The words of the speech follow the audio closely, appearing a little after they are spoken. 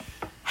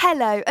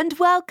Hello and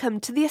welcome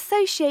to the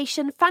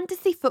Association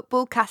Fantasy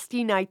Football Cast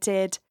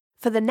United.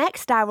 For the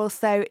next hour or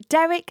so,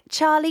 Derek,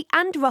 Charlie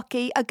and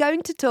Rocky are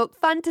going to talk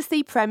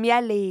Fantasy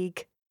Premier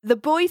League. The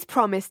boys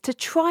promise to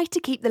try to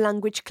keep the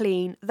language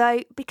clean,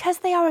 though because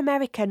they are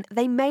American,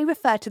 they may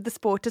refer to the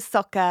sport as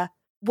soccer.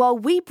 While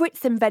we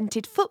Brits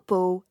invented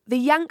football, the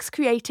Yanks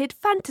created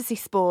fantasy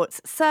sports,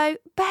 so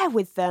bear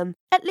with them.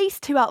 At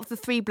least 2 out of the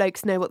 3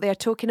 blokes know what they are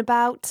talking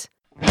about.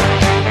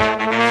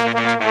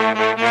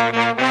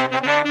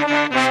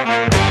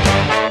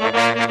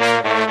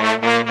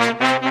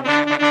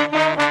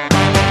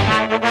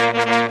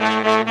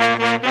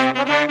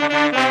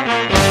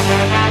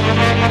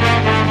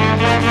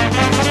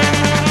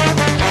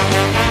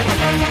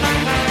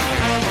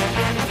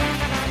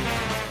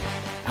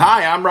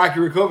 Hi, I'm Rocky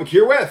Rakovic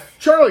here with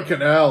Charlie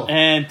Cannell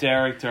and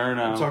Derek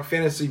Turno. We'll talk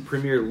Fantasy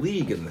Premier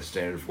League in the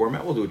standard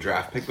format. We'll do a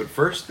draft pick, but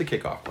first, the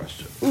kickoff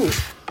question. Ooh.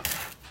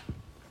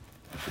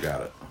 I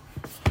forgot it.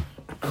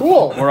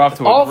 Cool. We're off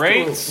to a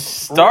great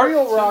start.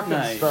 Real rocket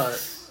tonight.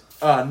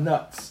 start.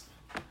 Nuts.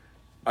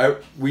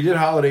 We did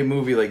Holiday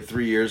Movie like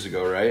 3 years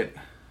ago, right?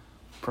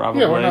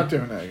 Probably. Yeah, we're not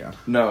doing that again.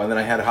 No, and then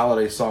I had a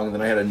Holiday Song, and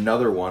then I had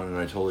another one, and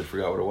I totally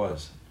forgot what it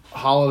was.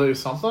 Holiday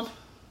something?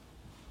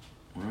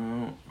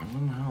 Well, it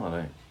wasn't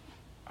Holiday.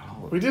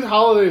 We did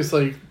holidays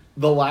like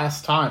the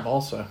last time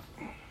also.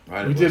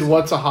 We did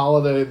What's a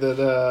Holiday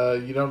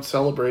that you don't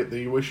celebrate that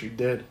you wish you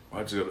did.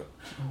 That's good.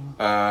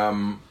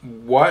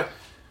 What?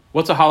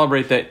 What's a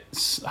holiday that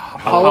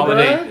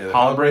Holiday? Yeah, the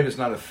holiday is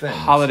not a thing.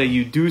 Holiday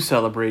you do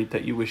celebrate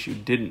that you wish you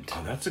didn't.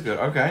 Oh, that's a good.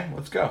 Okay,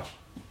 let's go.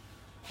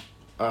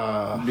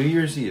 New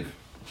Year's Eve.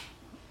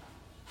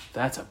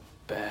 That's a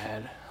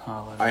bad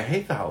holiday. I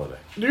hate the holiday.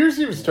 New Year's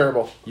Eve is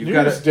terrible. You've New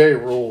gotta- Year's Day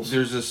rules.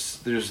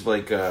 There's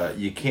like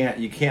you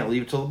can't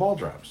leave till the ball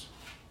drops.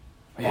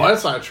 Oh,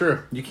 that's not true.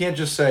 You can't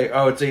just say,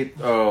 "Oh, it's 8.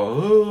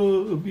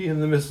 Me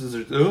and the missus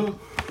are.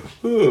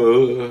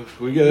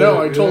 We got."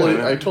 No, I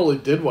totally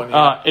did one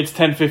year. It's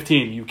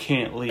 10:15. You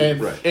can't leave.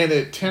 and right. and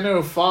at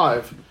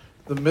 10:05,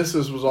 the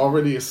missus was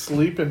already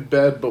asleep in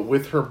bed, but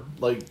with her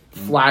like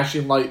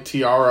flashing light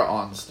tiara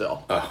on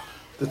still. Oh,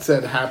 That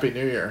said Happy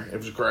New Year. It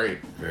was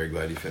great. very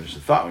glad you finished the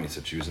thought when you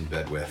said she was in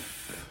bed with.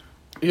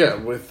 Yeah,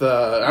 with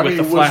the it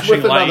was flashing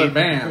with another light.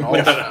 man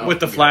also. With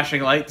the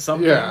flashing light,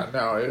 something. Yeah,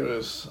 no, it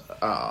was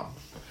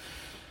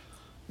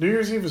New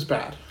Year's Eve is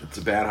bad. It's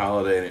a bad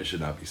holiday and it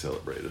should not be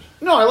celebrated.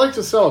 No, I like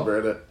to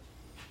celebrate it,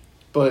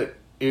 but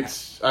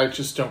I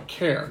just don't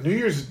care. New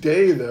Year's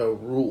Day though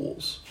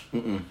rules.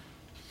 Mm-mm.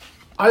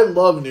 I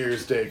love New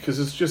Year's Day because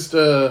it's just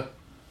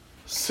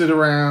sit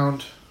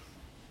around,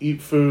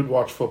 eat food,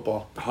 watch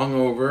football.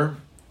 Hungover.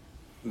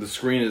 The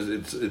screen is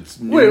it's.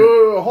 New.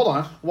 Wait, hold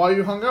on. Why are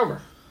you hungover?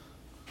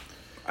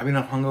 I mean,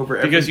 I'm hungover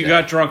every Because you day.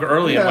 got drunk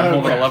early and Yeah, went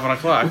home okay. at 11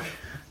 o'clock.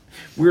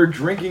 We're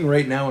drinking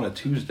right now on a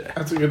Tuesday.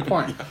 That's a good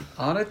point.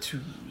 On a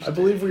Tuesday. I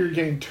believe we were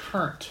getting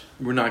turned.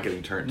 We're not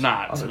getting turned.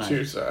 Not On a tonight.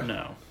 Tuesday.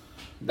 No.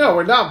 No,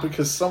 we're not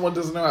because someone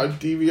doesn't know how to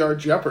DVR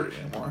Jeopardy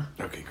anymore.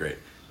 Okay, great.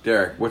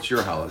 Derek, what's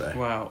your holiday?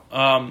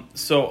 Wow.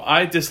 So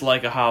I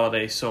dislike a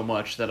holiday so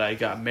much that I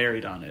got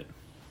married on it.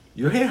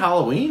 You hate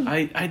Halloween?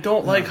 I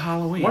don't like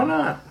Halloween. Why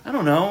not? I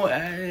don't know.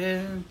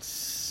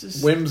 It's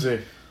just,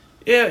 Whimsy.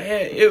 yeah,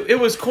 it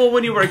was cool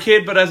when you were a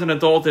kid, but as an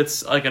adult,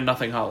 it's like a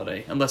nothing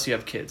holiday unless you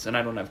have kids, and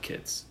I don't have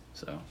kids,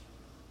 so.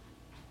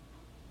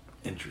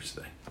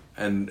 Interesting.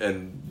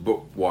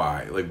 But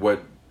why? Like,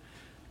 what?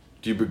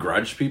 Do you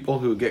begrudge people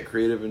who get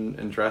creative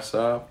and dress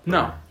up?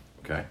 No. Or-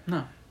 okay.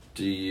 No.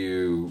 Do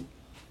you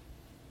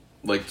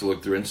like to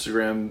look through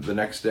Instagram the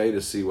next day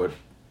to see what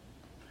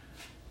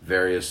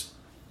various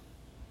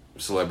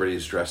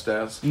celebrities dressed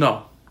as?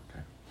 No.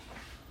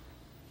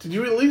 Did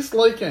you at least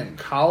like it in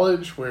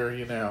college where,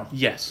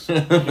 Yes.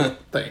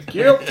 thank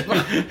you.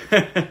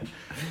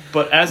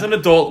 But as an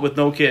adult with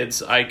no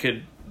kids, I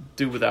could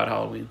do without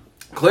Halloween.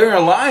 Clearing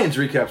our lines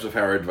recaps of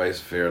how our advice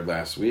fared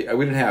last week.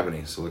 We didn't have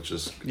any, so let's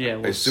just. Yeah,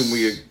 I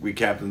assume we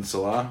captained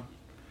Salah.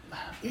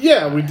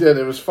 Yeah, we did.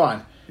 It was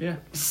fun. Yeah.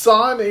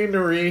 Son and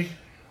Nuri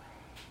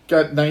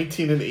got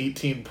 19 and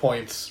 18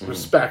 points,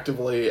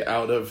 respectively,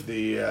 out of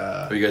the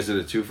Oh, you guys did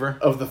a twofer?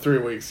 of the 3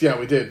 weeks. Yeah,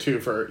 we did too.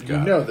 Got You it.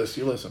 know this.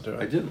 You listen to it.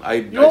 I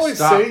didn't. You always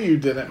say you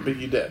didn't, but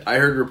you did. I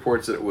heard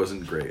reports that it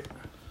wasn't great.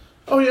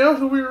 Oh, yeah?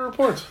 Who we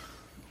report?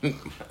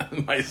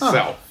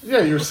 Myself. Yeah,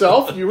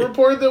 yourself? You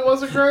reported that it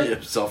wasn't great? Yeah,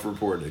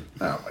 self-reporting.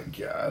 Oh, my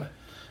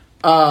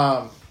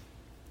God.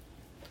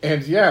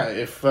 And, yeah,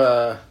 if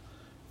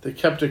they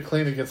kept it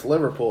clean against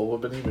Liverpool, it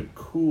would have been even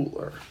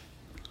cooler.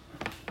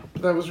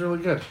 But that was really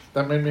good.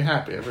 That made me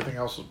happy. Everything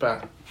else was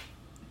bad.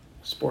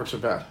 Sports are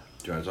bad.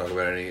 Do you want to talk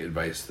about any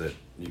advice that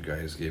you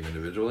guys gave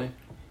individually?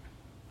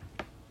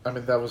 I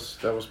mean, that was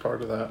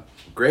part of that.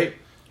 Great.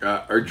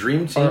 Our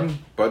dream team,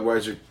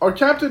 Budweiser. Our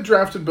captain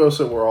drafted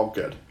Bosa. We're all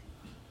good.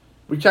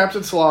 We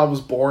captained Salah, was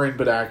boring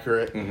but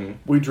accurate. Mm-hmm.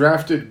 We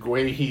drafted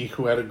Guehi,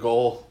 who had a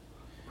goal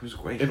Who's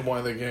great? in one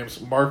of the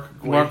games. Mark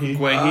Guehi. Mark Guehi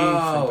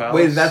from Palace.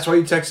 Wait, that's why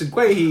you texted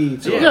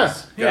Guehi to Yeah.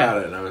 us. Yeah. Got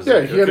it. And I was Yeah,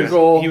 like, he had a okay.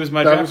 goal. He was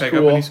my That draft pick up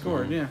cool. and he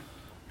scored, yeah.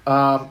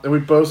 And we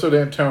Bosa'd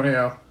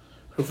Antonio.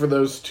 who for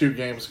those 2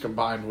 games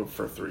combined were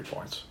for 3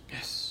 points.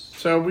 Yes.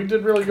 So we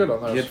did really good on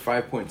He had those.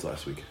 5 points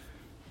last week.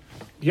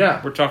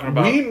 Yeah. We're talking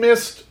about- We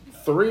missed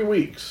 3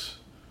 weeks.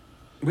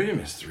 We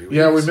didn't miss 3 weeks.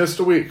 Yeah, we missed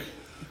a week.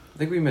 I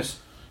think we missed.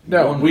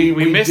 No, one we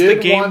week. missed did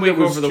the game one week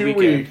that was over the 2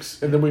 weekend.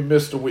 weeks, and then we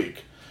missed a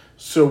week.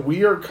 So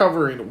we are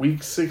covering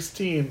week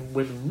 16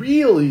 when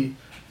really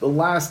the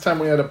last time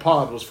we had a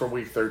pod was for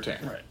week 13.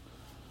 Right.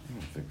 I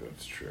don't think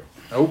that's true.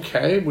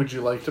 Okay, would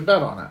you like to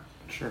bet on it?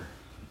 Sure.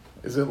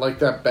 Is it like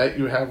that bet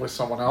you have with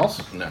someone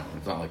else? No,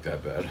 it's not like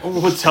that bad.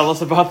 Well, tell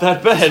us about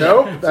that bet.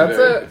 Nope, It's that's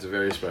It's it. a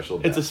very special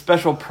bet. It's a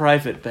special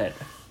private bet.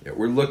 Yeah,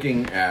 we're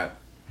looking at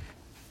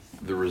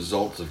the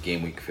results of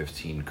game week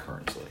 15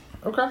 currently.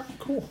 Okay,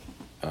 cool.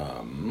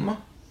 Dream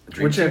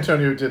Which team?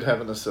 Antonio did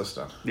have an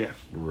assistant, Yeah.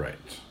 Right.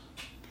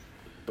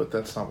 but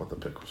that's not what the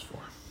pick was for.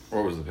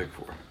 What was the pick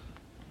for?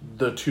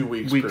 The 2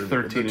 weeks, Week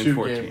 13 the and 2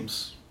 14.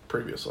 games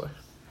previously,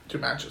 2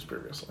 matches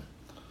previously,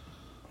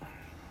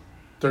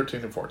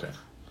 13 and 14.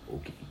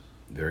 Okay.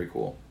 Very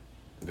cool.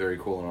 Very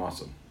cool and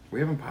awesome. We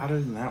haven't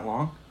potted in that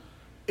long?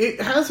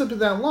 It hasn't been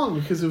that long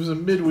because it was a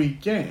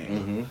midweek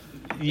game.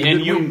 Mm-hmm.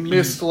 And then we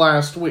missed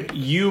last week.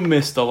 You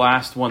missed the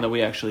last one that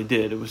we actually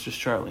did. It was just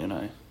Charlie and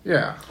I.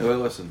 Yeah, Well,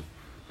 listen.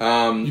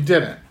 you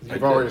didn't. You've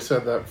did. already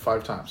said that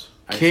 5 times.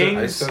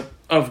 Kings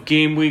of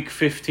game week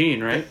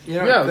 15, right? You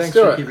know, Yeah, let's thanks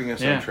do for it. keeping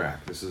us Yeah. on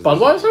track. This is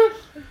Budweiser?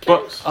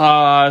 Kings?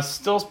 But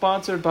still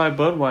sponsored by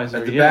Budweiser.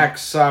 At the yeah. back,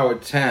 Saw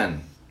at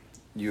 10.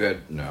 You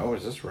had no.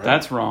 Is this right?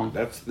 That's wrong.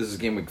 This is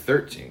game week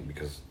 13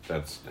 because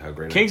that's how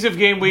great. Kings of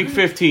game week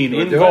 15 Do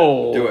it, in do it,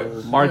 goal. do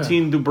it.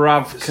 Martin This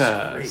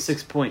Dubravka, is great.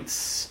 6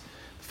 points.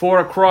 4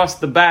 across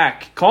the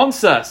back.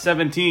 Konsa,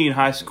 17,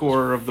 high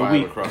scorer of the 5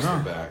 week. across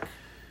the back.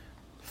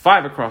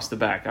 5 across the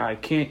back. I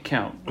can't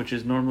count, which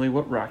is normally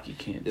what Rocky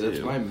can't Yeah, do.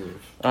 that's my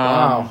move.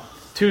 Wow.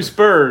 2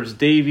 Spurs,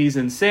 Davies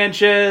and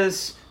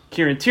Sanchez,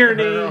 Kieran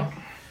Tierney, Wow.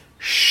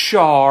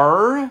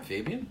 Shar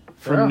Fabian.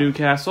 from Yeah.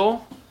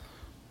 Newcastle.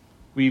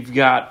 We've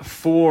got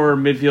 4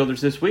 midfielders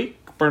this week.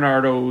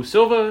 Bernardo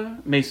Silva,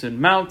 Mason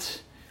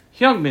Mount,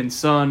 Heung-min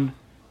Son,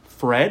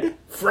 Fred.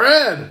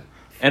 Fred!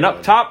 And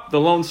up top, the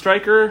lone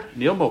striker,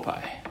 Neil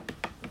Mopai.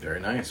 Very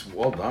nice.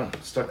 Well done.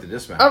 Stuck to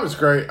dismount. That was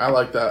great. I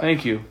like that.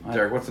 Thank you.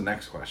 Derek, what's the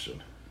next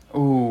question?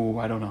 Ooh,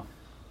 I don't know.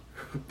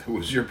 Who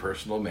was your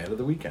personal man of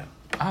the weekend?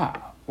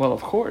 Well,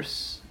 of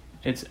course.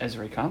 It's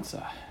Ezra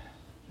Konsa.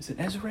 Is it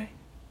Ezra?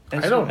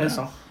 I don't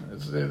know.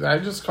 I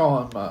just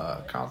call him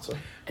Consa.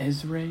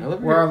 Ezra? I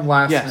love We're on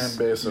last Yes.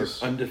 name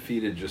basis. You're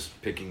undefeated, just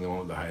picking the one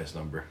with the highest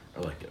number. I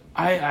like it.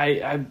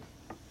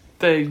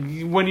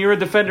 When you're a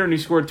defender and you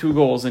score 2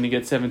 goals and you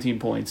get 17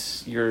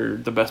 points, you're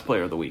the best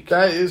player of the week.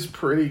 That is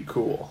pretty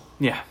cool.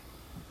 Yeah.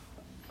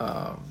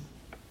 I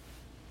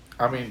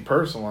mean,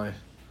 personally, I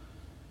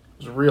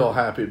was real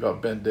happy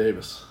about Ben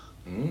Davis.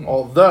 Mm.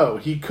 Although,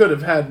 he could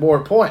have had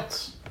more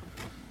points.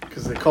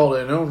 Because they called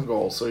it an own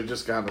goal, so he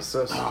just got an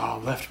assist.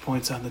 Oh, left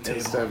points on the table.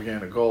 Instead of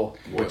getting a goal,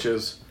 which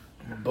is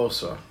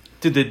Bosa.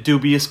 Did the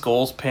dubious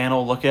goals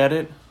panel look at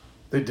it?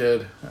 They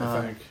did,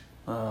 I think.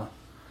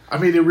 I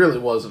mean, it really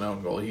was an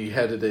own goal. He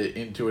headed it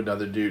into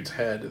another dude's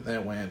head and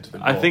then went into the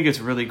goal. I think it's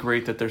really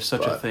great that there's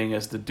such a But- thing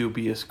as the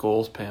dubious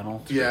goals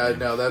panel. Yeah,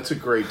 no, that's a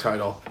great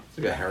title. It's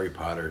like a Harry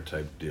Potter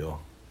type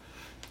deal.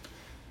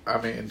 I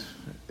mean,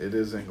 it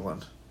is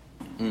England.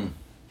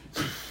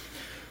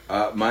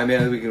 My man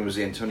of the weekend was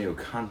Antonio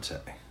Conte.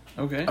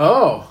 Okay.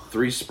 Oh,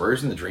 3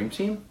 Spurs in the Dream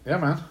Team, yeah,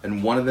 man.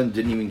 and one of them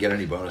didn't even get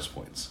any bonus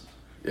points.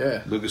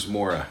 Yeah, Lucas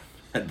Moura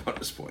had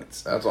bonus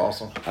points. that's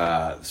awesome.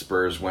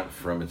 Spurs went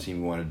from a team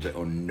you wanted to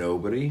own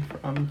nobody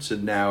from to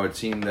now a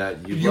team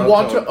that You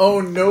want to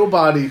own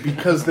nobody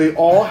because they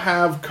all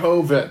have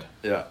COVID.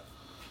 Yeah,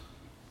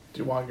 Do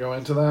you want to go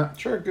into that?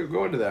 sure.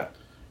 Go into that.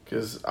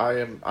 Because I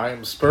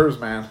am Spurs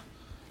man.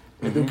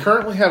 And they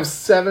currently have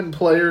 7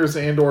 players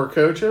and or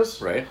coaches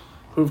Right.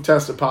 who've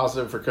tested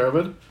positive for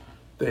COVID.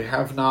 They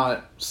have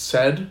not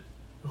said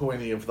who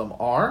any of them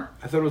are.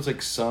 I thought it was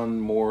like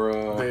Sun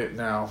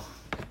Moura.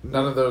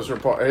 None of those were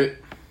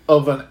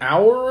of an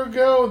hour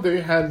ago. They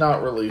had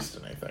not released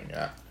anything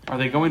yet. Are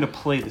they going to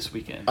play this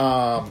weekend?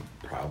 Probably.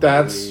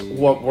 That's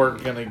what we're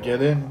gonna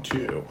get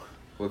into.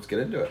 Let's get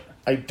into it.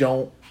 I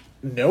don't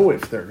know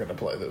if they're gonna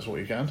play this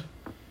weekend.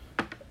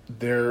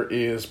 There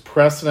is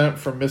precedent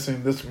for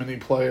missing this many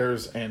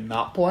players and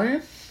not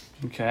playing.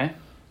 Okay.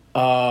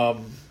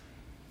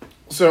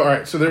 So all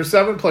right, so there's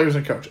 7 players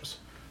and coaches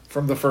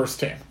from the first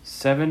team.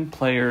 7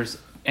 players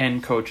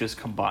and coaches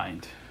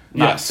combined.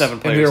 Not 7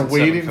 players and they're and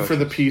seven waiting for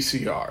the coaches.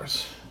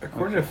 PCRs.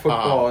 According to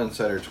Football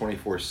Insider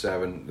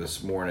 24/7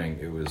 this morning,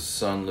 it was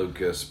Son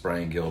Lucas,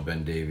 Brian Gill,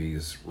 Ben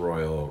Davies,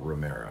 Royal,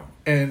 Romero.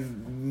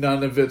 And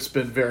none of it's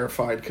been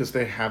verified because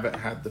they haven't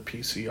had the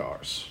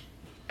PCRs.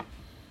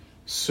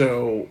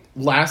 So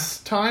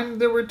last time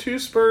there were 2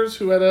 Spurs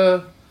who had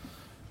a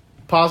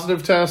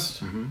positive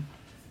test. Mm-hmm.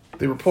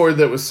 They reported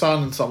that it was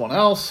Son and someone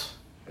else,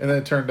 and then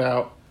it turned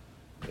out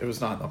it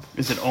was not them.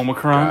 Is it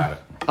Omicron?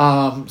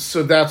 Got it.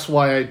 So that's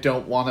why I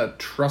don't want to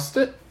trust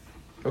it.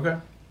 Okay.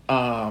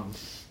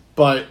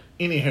 But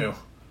anywho,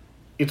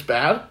 it's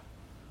bad.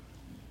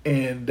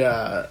 And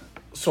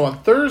so on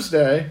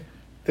Thursday,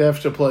 they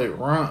have to play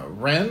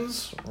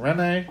Rennes,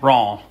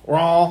 Wrong.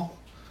 Raw,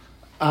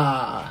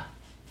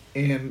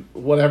 in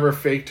whatever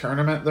fake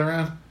tournament they're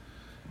in.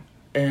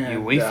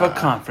 And UEFA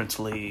Conference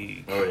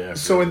League. Oh yeah.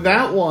 so in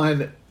that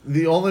one,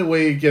 the only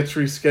way it gets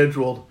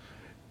rescheduled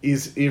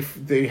is if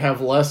they have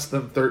less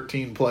than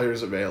 13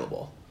 players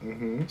available.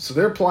 Mm-hmm. So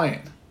they're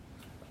playing.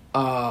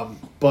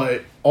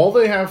 But all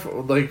they have,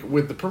 like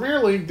with the Premier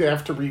League, they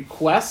have to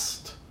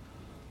request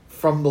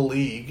from the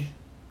league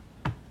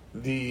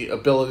the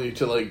ability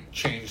to like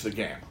change the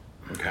game.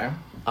 Okay.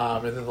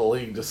 And then the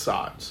league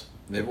decides.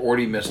 They've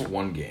already missed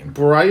one game.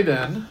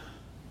 Brighton,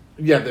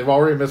 yeah, they've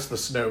already missed the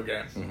snow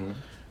game. Mm-hmm.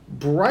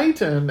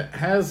 Brighton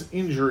has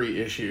injury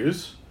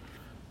issues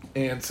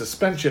and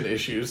suspension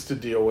issues to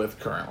deal with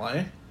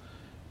currently.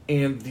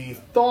 And the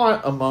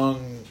thought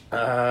among,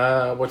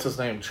 what's his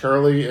name?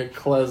 Charlie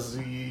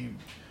Ecclesi,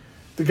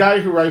 the guy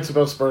who writes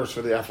about Spurs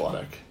for The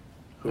Athletic,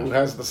 who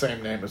has the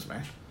same name as me,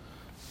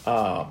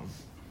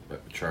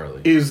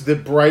 Charlie. is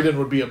that Brighton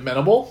would be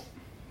amenable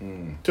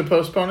to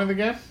postponing the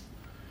game,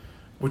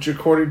 which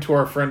according to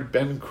our friend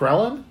Ben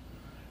Krellin,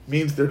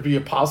 means there'd be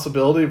a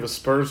possibility of a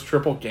Spurs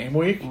triple game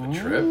week,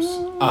 Trips.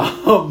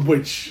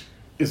 which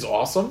is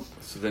awesome.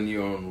 So then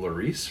you own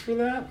Lloris for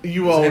that?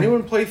 You Does own-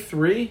 anyone play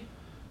 3?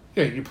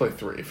 Yeah, you play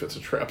 3 if it's a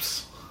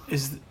trips.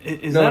 Is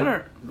No. that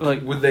our,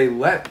 like Would they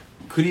let?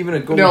 Could even a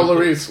goal? No,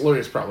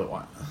 Lloris probably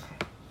won't.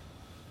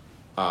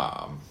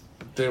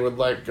 They would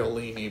let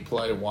Galini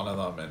play one of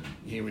them, and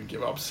he would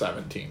give up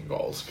 17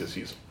 goals because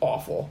he's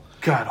awful.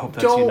 God, hope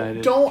that's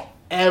United. Don't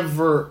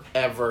ever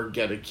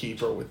get a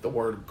keeper with the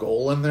word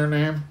goal in their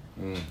name.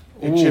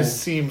 It Ooh.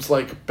 just seems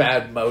like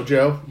bad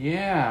mojo.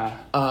 Yeah.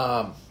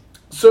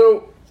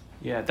 So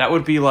Yeah, that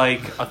would be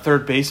like a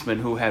third baseman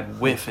who had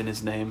whiff in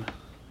his name.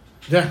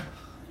 yeah,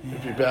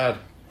 it'd be bad.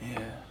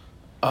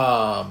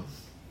 Yeah.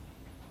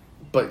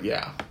 But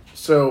yeah.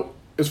 So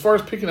as far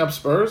as picking up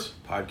Spurs,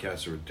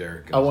 Podcaster with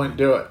Derek. I wouldn't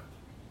do it.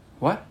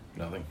 What?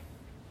 Nothing.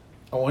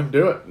 I wouldn't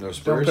do it. No Don't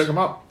Spurs? pick them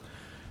up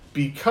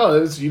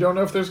because you don't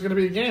know if there's going to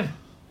be a game.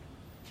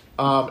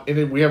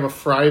 And we have a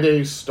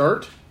Friday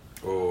start.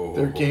 Oh.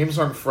 Their game's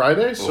on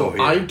Friday, so Oh,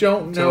 yeah. I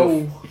don't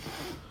know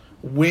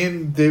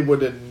when they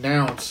would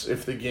announce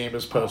if the game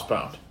is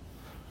postponed.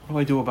 What do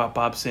I do about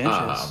Bob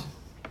Sanchez?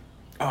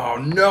 Oh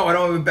no! I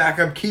don't have a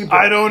backup keeper.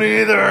 I don't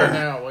either.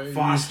 Now,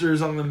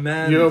 Foster's on the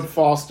men. you hope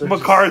Foster just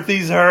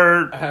McCarthy's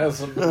hurt.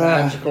 has a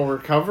magical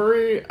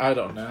recovery. I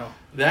don't know.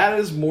 That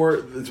is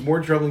more. It's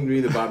more troubling to me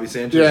that Bobby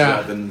Sanchez is Yeah.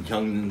 out than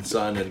Young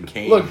Son and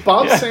Kane. Look,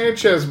 Bob Yeah.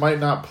 Sanchez might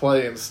not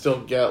play and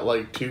still get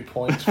like 2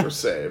 points for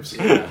saves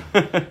Yeah.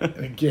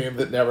 in a game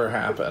that never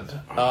happened.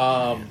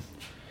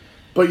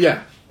 But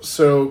yeah,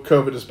 so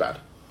COVID is bad.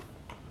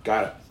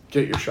 Got it.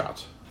 Get your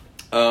shots.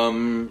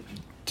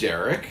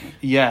 Derek,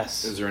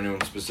 Yes. is there anyone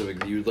specific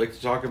that you'd like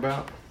to talk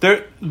about?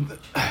 There.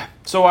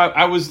 So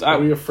I was. Are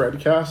we a Fred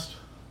cast?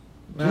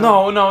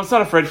 No, it's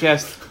not a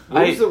Fredcast.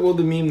 What was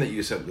the meme that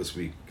you sent this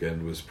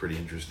weekend was pretty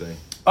interesting.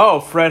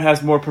 Fred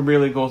has more Premier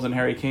League goals than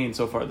Harry Kane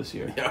so far this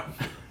year. Yeah.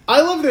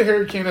 I love that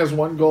Harry Kane has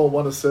 1 goal,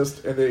 1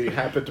 assist, and they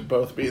happen to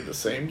both be in the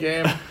same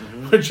game,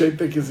 which I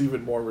think is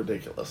even more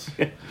ridiculous.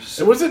 And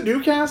was it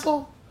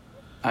Newcastle?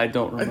 I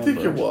don't I remember. think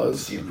it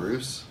was. Steve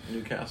Bruce,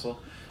 Newcastle.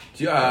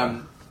 Do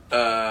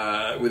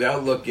you,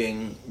 without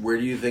looking, where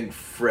do you think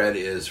Fred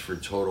is for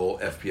total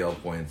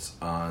FPL points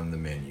on the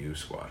Man U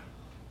squad?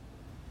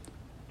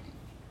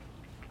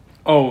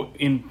 Oh,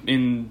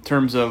 in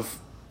terms of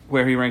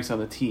where he ranks on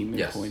the team in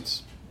Yes.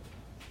 points.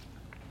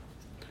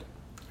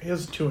 He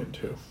has 2 and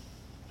 2.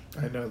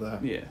 I know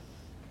that. Yeah.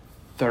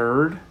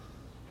 Third.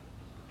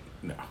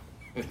 No,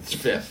 it's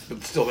 5th,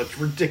 but still, that's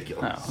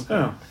ridiculous. Oh,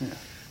 okay. Oh.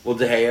 Well,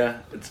 De Gea,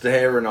 it's De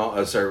Gea,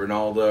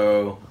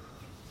 Ronaldo,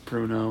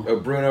 Bruno.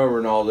 Bruno,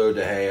 Ronaldo,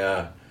 De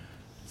Gea,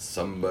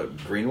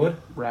 Greenwood,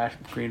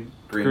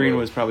 Green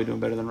was probably doing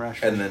better than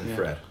Rashford. and then yeah.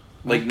 Fred.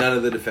 Like none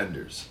of the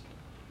defenders.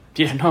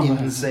 Yeah, no.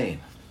 Insane.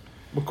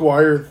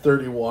 McGuire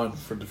 31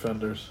 for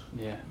defenders.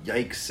 Yeah.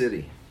 Yikes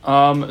City.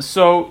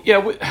 So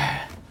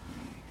yeah,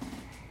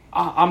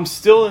 I'm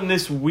still in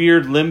this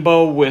weird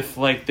limbo with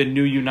like the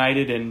new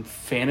United and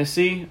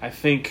fantasy. I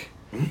think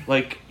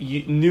like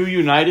new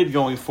United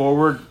going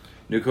forward.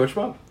 New coach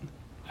Bob?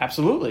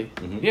 Absolutely.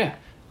 Mhm. Yeah,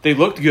 they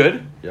looked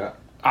good. Yeah.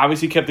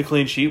 Obviously kept a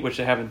clean sheet, which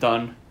they haven't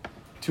done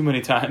too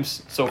many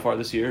times so far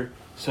this year.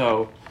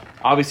 So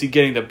obviously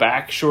getting the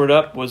back shored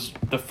up was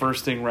the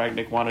first thing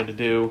Rangnick wanted to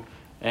do.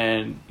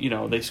 And,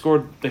 they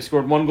scored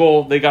 1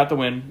 goal, they got the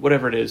win,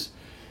 whatever it is.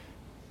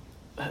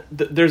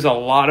 There's a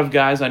lot of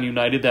guys on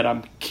United that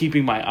I'm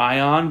keeping my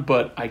eye on,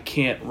 but I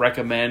can't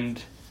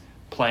recommend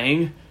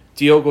playing.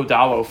 Diogo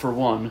Dalot, for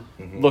one,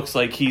 looks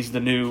like he's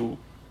the new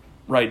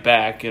right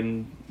back,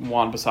 and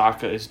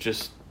Wan-Bissaka is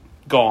just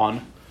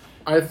gone.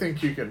 I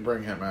think you can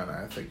bring him in.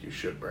 I think you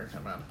should bring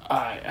him in.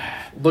 I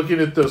Looking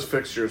at those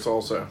fixtures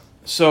also.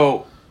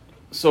 So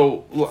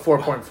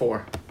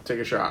 4.4. Take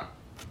a shot.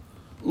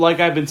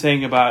 like I've been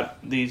saying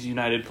about these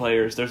United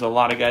players, there's a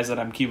lot of guys that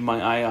I'm keeping my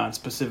eye on,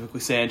 specifically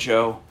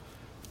Sancho,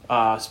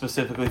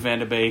 specifically Van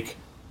de Beek.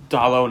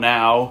 Dallo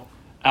now,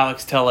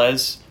 Alex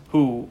Tellez,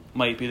 who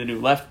might be the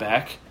new left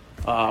back.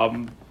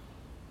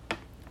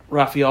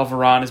 Rafael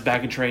Varane is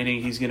back in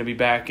training. He's going to be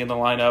back in the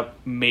lineup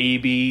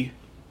maybe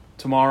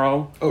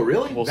tomorrow. Oh,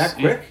 really? We'll That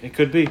see. quick? It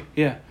could be,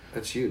 yeah.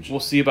 That's huge. We'll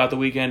see about the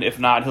weekend. If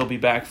not, he'll be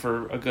back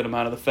for a good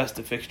amount of the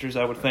festive fixtures,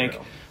 I would think.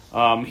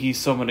 He's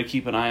someone to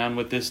keep an eye on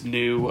with this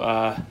new,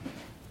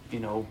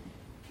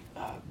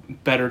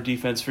 better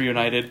defense for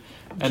United.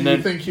 And Do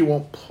you think he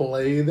won't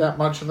play that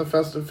much in the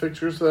festive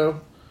fixtures,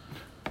 though?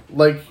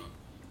 Like,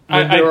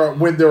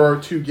 when there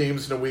are 2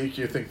 games in a week,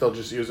 you think they'll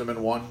just use him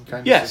in one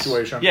kind of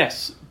situation?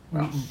 Yes.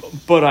 No.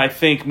 But I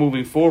think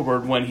moving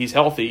forward, when he's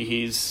healthy,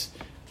 he's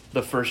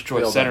the first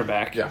choice Well, center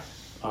back. Yeah.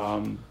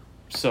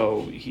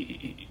 So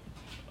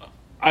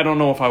I don't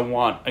know if I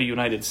want a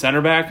United center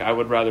back. I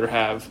would rather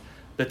have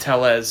the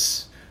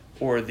Tellez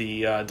or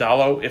the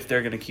Dallo if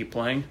they're going to keep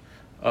playing.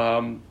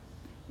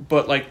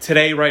 But like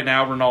today, right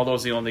now,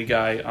 Ronaldo's the only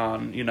guy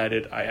on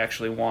United I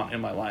actually want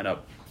in my lineup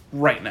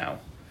right now.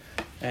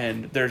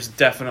 And there's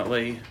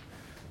definitely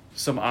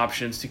some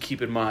options to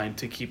keep in mind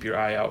to keep your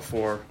eye out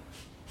for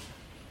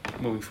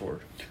moving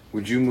forward.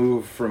 Would you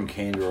move from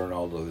Kane to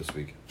Ronaldo this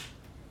week?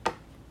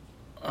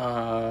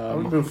 I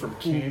would move from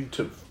Kane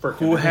to frickin'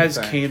 Who has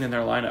anything. Kane in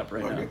their lineup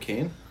right now? Okay,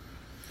 Kane?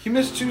 He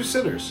missed 2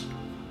 sitters.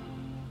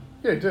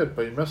 Yeah, he did,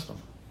 but he missed them.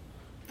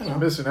 I He's know.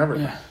 missing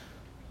everything. Yeah.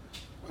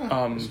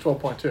 It's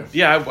 12.2.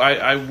 Yeah,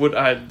 I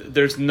would.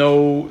 There's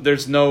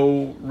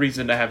no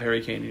reason to have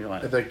Harry Kane in your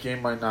lineup. That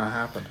game might not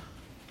happen.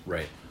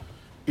 Right.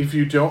 If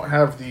you don't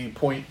have the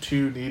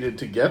 0.2 needed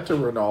to get to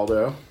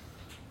Ronaldo,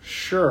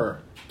 sure,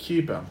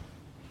 keep him.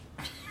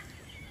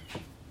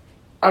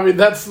 I mean,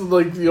 that's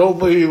like the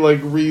only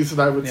reason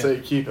I would say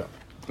keep him.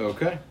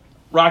 Okay.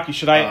 Rocky,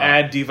 should I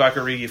add Divock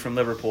Origi from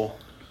Liverpool?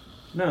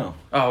 No.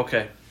 Oh,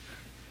 okay.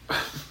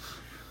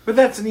 But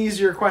that's an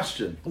easier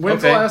question.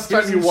 When's Okay. the last He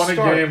time you doesn't won a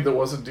start. game that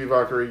wasn't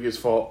Divock Origi's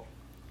fault?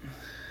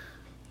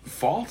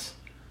 Fault?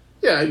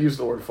 Yeah, I used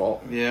the word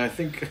fault. Yeah, I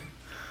think...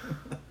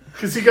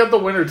 Because he got the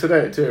winner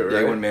today, too, Yeah,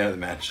 right? he won man of the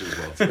match as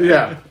well. today.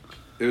 Yeah.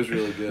 It was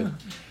really good.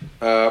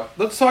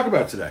 Let's talk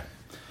about today.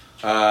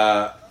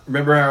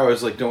 Remember how I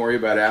was like, don't worry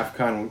about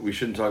AFCON, we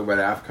shouldn't talk about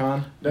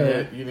AFCON?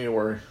 Yeah, you need to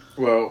worry.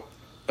 Well,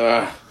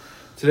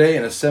 today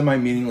in a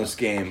semi-meaningless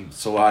game,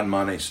 Salah and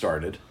Mane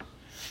started.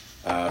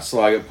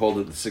 Salah got pulled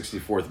at the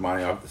 64th,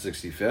 Mane off the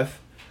 65th.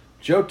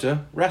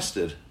 Jota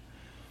rested.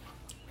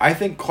 I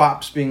think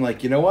Klopp's being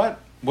like, you know what?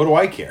 What do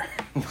I care?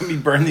 Let me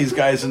burn these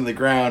guys into the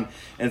ground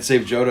and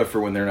save Jota for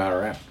when they're not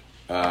around.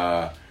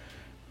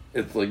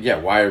 It's like, yeah,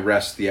 why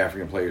rest the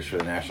African players for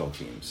the national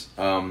teams?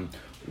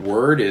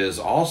 Word is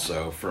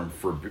also from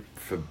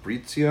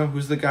Fabrizio,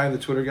 who's the guy, the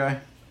Twitter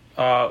guy?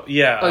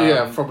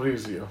 Yeah,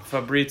 Fabrizio.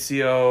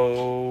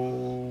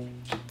 Fabrizio,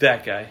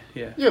 that guy.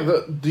 Yeah, Yeah,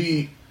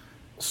 the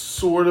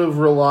sort of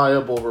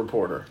reliable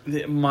reporter.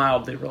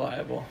 Mildly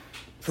reliable.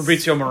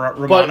 Fabrizio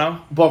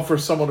Romano. But for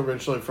someone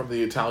originally from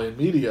the Italian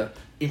media,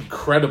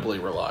 incredibly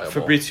reliable.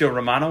 Fabrizio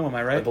Romano, am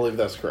I I right? believe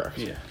that's correct.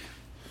 Yeah.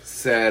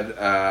 Said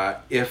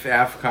if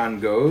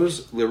AFCON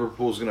goes,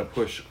 Liverpool's going to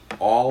push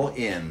all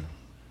in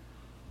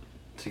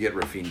to get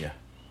Rafinha.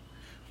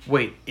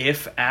 Wait,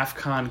 if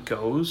AFCON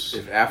goes,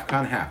 If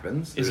AFCON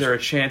happens... is there a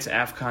chance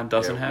AFCON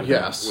doesn't happen?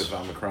 Yes. With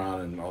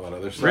Omicron and all that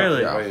other stuff.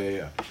 Really? Oh,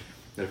 yeah.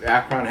 If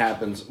AFCON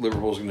happens,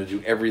 Liverpool's going to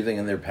do everything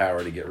in their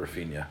power to get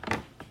Rafinha.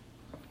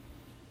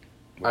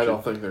 I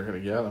don't think they're going to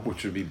get him.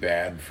 Which would be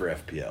bad for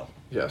FPL.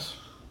 Yes.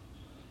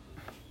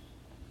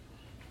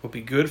 Would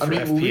be good for I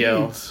mean,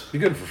 FPL. Leeds. Be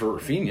good for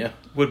Rafinha.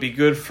 Would be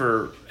good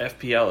for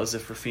FPL as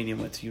if Rafinha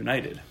went to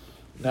United.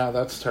 No,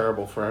 that's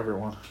terrible for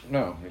everyone.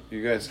 No,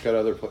 you guys got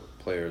other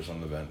players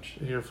on the bench.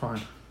 You're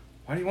fine.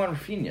 Why do you want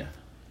Rafinha?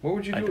 What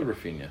would you do don't. with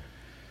Rafinha?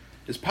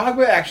 Is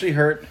Pogba actually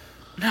hurt?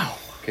 No.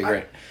 Okay,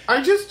 great.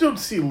 I just don't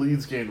see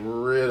Leeds getting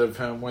rid of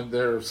him when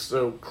they're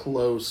so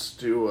close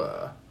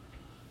to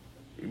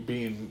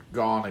being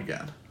gone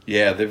again.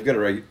 Yeah, they've got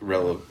a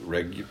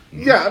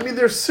Yeah, I mean,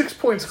 they're 6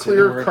 points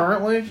clear word?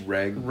 currently.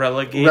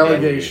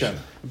 Relegation.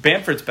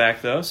 Bamford's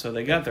back, though, so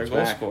they got their goal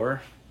back.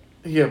 scorer.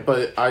 Yeah,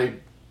 but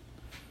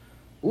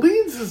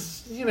Leeds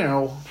is,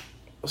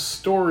 a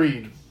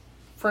storied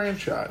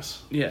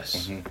franchise.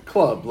 Yes. Mm-hmm.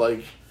 Club.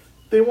 Like,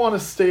 they want to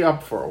stay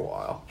up for a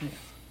while.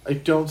 I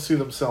don't see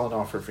them selling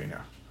off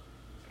Rafinha.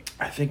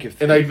 I think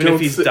if And I Even if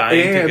don't he's see,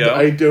 dying to and go?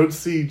 I don't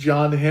see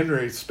John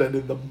Henry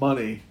spending the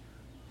money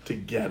to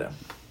get him.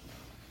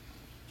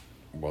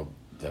 well,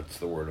 that's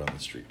the word on the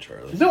street,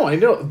 Charlie. No, I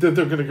know that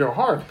they're going to go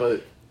hard,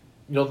 but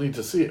you'll need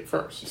to see it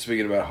first.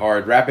 Speaking about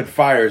hard, rapid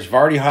fires.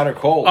 Vardy hot or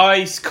cold?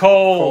 Ice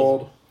cold.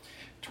 Cold.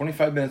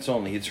 25 minutes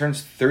only. He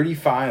turns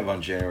 35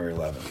 on January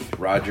 11th.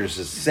 Rodgers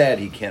has said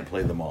he can't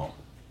play them all.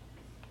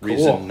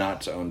 Reason Cool.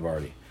 not to own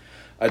Vardy.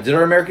 Did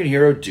our American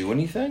hero do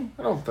anything?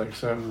 I don't think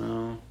so.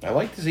 No. I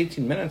liked his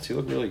 18 minutes. He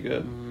looked really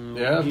good.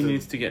 Yeah, He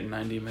needs to get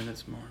 90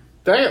 minutes more.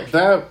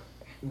 that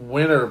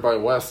winner by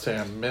West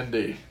Ham,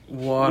 Mendy.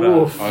 What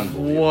Oof. a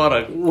Unbelievable. what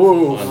a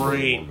Whoa.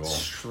 great Unbelievable.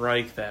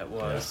 strike that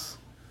was.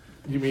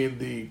 You mean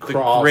the The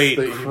cross great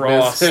that you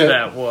cross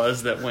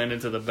missed? that went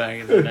into the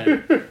back of the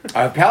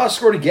net. Palace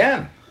scored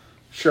again.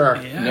 Sure.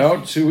 Yeah.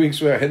 No, 2 weeks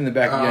without hitting the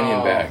back of the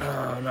onion bag.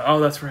 Oh, no. Oh,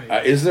 that's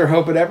right. Is there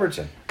hope at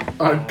Everton?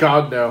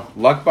 God, no.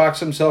 Luck boxed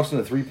themselves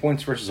into 3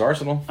 points versus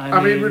Arsenal.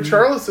 I mean,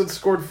 Richarlison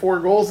scored 4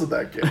 goals in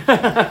that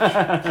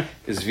game.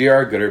 Is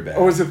VR good or bad?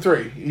 Or was it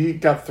 3? He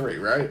got 3,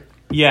 right?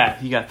 yeah,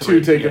 he got 3.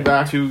 2 taken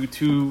back.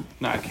 Two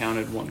not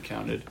counted, 1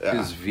 counted. Yeah.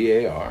 Is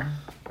VAR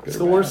good It's or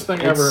the bad? worst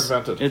thing ever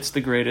invented. It's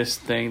the greatest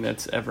thing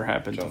that's ever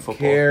happened to Don't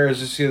football. care. Is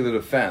this either the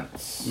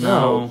defense?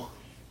 No.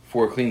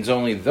 4 cleans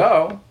only,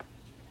 though.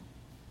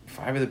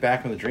 5 at the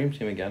back of the dream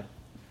team again.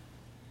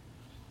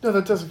 No,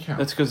 that doesn't count.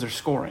 That's because they're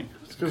scoring.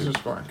 It's because they're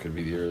scoring. Could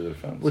be the year of the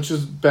defense. Which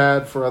is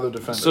bad for other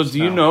defenders. So do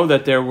you now. know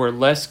that there were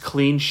less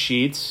clean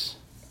sheets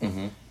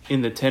Mm-hmm.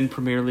 in the 10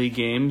 Premier League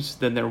games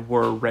than there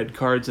were red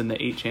cards in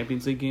the 8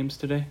 Champions League games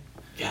today?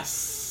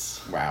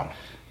 Yes. Wow.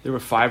 There were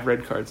 5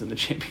 red cards in the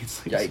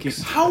Champions League Yikes.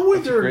 games. How were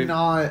That's there great.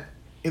 not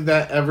in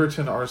that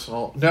Everton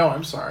Arsenal? No,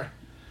 I'm sorry.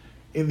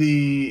 In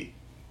the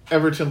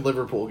Everton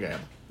Liverpool game.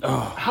 Oh,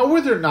 How were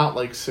there not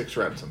like 6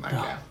 reds in that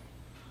game?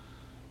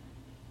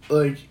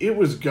 Like it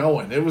was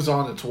going. It was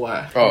on its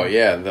way. Oh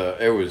yeah,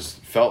 it was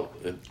felt.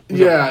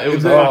 Yeah, it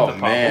was didn't- about Oh to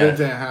pop. man, It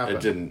didn't happen.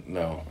 It didn't.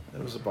 No.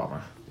 It was a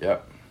bummer.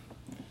 Yep.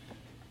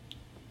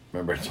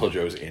 Remember, I told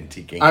you I was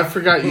antiquing. I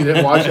forgot you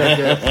didn't watch that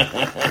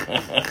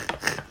game.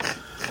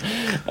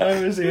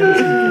 I was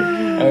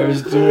antiquing. I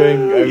was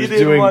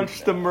doing.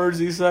 watch the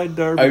Merseyside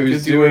derby I was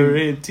because you were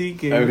doing-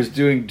 antiquing. I was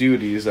doing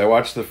duties. I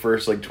watched the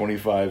first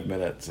 25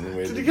 minutes. And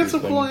Did you get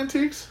some cool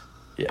antiques?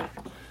 Yeah.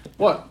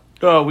 What?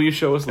 Oh, will you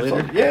show us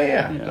later?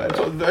 Yeah. Yeah.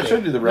 I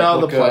showed you the No,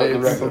 the replica, plates the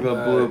replica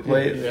and blue that.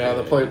 plate. Yeah,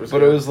 the plate was But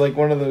good. it was like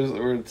one of those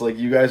where it's like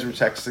you guys were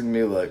texting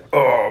me like,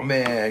 "Oh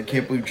man,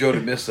 can't believe Joe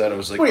missed that." I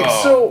was like, Wait,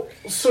 "Oh."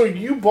 so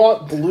you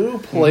bought blue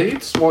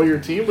plates while your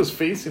team was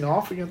facing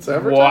off against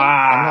Everton? Wow.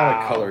 I'm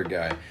not a color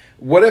guy.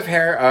 What if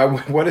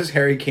what has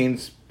Harry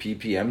Kane's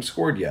PPM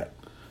scored yet?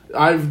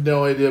 I have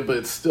no idea, but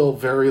it's still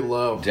very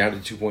low.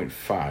 Down to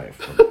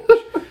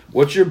 2.5.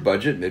 What's your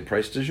budget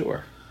mid-price du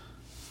jour?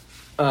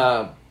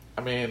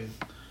 I mean,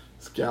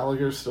 is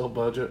Gallagher still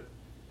budget?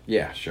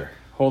 Yeah, sure.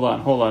 Hold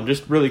on.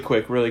 Just really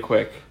quick.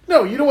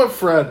 No, you know what,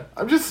 Fred?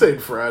 I'm just saying,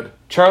 Fred.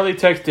 Charlie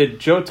texted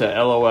Jota,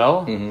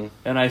 LOL,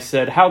 and I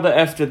said, how the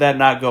F did that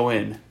not go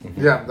in?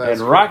 Yeah,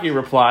 that's And Rocky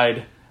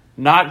replied,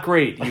 not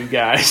great, you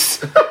guys.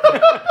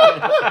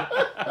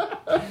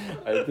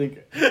 I think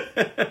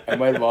I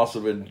might have also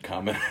been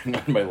commenting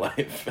on my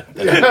life.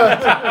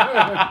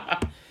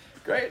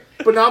 Great.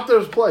 But not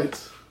those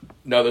plates.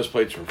 No, those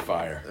plates were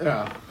fire.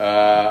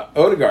 Yeah.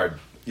 Odegaard,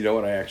 you know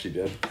what I actually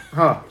did?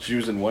 Huh. She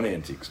was in one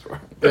antique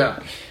store. Yeah.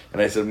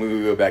 And I said, we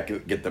would go back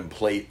and get them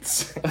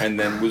plates. And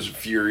then was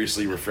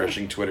furiously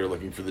refreshing Twitter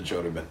looking for the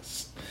Jota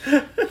miss.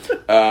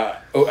 I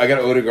got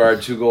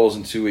Odegaard, 2 goals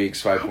in 2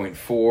 weeks,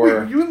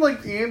 5.4. Wait, you in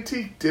like the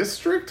antique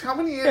district? How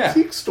many Yeah.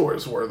 antique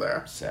stores were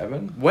there?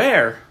 7?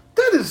 Where?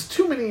 That is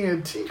too many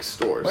antique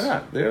stores. Why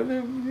not?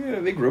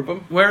 They group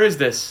them. Where is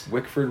this?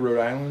 Wickford, Rhode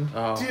Island.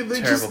 Oh, Dude, they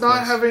terrible just not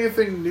place. have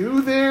anything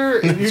new there,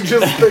 and you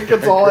just think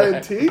it's all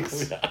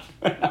antiques?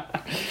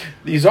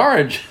 These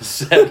oranges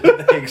said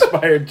that they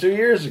expired 2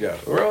 years ago.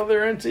 Well,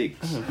 they're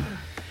antiques.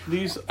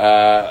 These.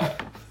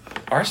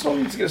 Arsenal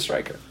needs to get a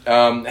striker.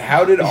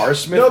 How did R.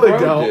 Smith No, they Rowe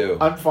don't. do?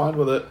 I'm fine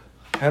with it.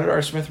 How did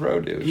R. Smith Rowe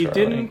do? He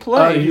Charlie? didn't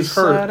play. He's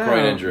He hurt. sat Groin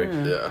out. injury.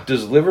 Yeah.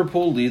 Does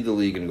Liverpool lead the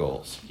league in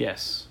goals?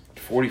 Yes.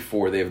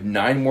 44. They have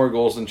 9 more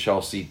goals than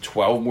Chelsea,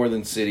 12 more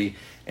than City,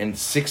 and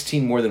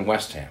 16 more than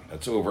West Ham.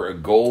 That's over a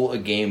goal a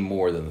game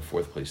more than the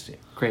 4th place team.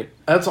 Great.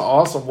 That's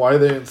awesome. Why are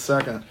they in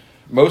second?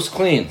 Most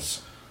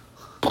cleans.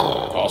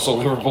 Also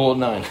Liverpool at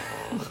 9.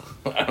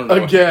 I don't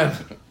know. Again.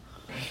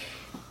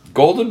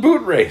 Golden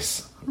boot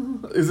race.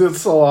 Is it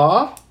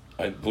Salah?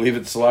 I believe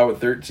it's Salah with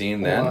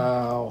 13 then.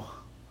 Wow.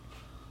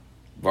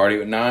 Vardy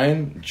with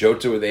 9,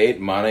 Jota with 8,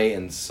 Mane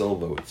and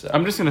Silva with 7.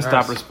 I'm just going to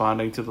stop Nice.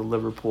 responding to the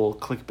Liverpool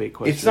clickbait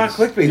questions. It's not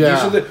clickbait.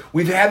 Yeah.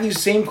 We've had these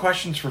same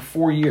questions for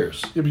 4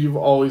 years. Yeah, but you've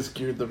always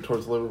geared them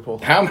towards Liverpool.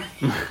 How many?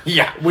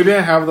 Yeah. We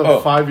didn't have them Oh,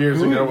 5 years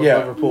who- ago when yeah.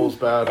 Liverpool's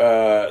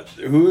bad.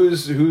 Who?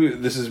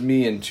 This is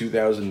me in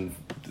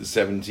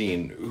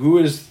 2017. Who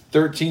is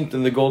 13th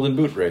in the Golden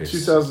Boot race?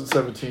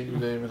 2017, you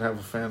didn't even have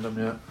a fandom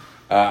yet.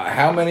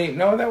 How many?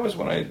 No, that was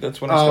when I.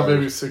 That's when I Oh, started.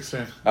 maybe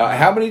 16.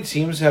 How many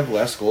teams have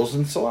less goals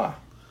than Salah?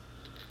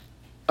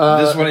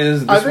 This one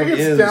is. This I think one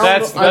it's is. down-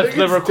 That's I think it's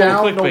Liverpool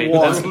down to clickbait.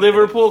 one. That's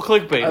Liverpool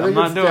clickbait. I I'm think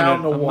not it's doing it.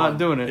 down to I'm one. not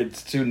doing it.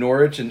 It's to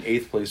Norwich and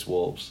 8th place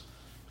Wolves.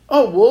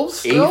 Oh, Wolves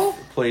still?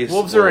 8th place.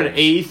 Wolves are in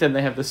 8th, and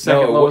they have the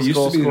second No, it lowest used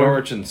goal to be scorer.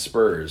 Norwich and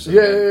Spurs. and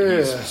Yeah, then yeah,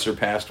 he's yeah.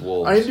 surpassed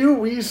Wolves. I knew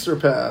we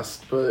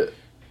surpassed, but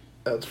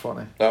that's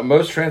funny.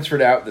 Most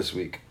transferred out this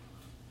week.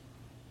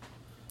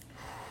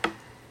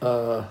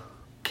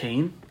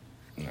 Kane?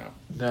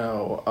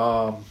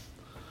 No.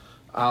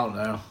 I don't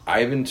know.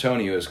 Ivan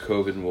Toney has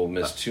COVID and will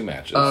miss 2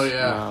 matches. Oh,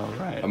 yeah. All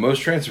right. Most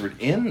transferred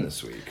in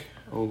this week.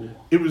 Oh,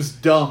 It was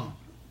dumb.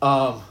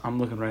 I'm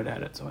looking right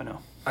at it, so I know.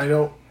 I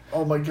don't.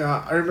 Oh my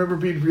god, I remember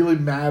being really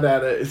mad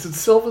at it. Is it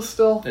Silva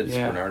still? It's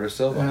Yeah. Bernardo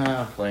Silva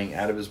Yeah. playing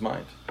out of his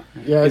mind.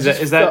 Yeah, Is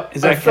that I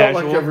casual? felt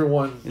like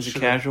everyone. Is it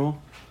should've-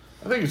 casual?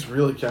 I think it's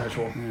really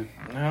casual.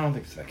 I don't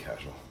think it's that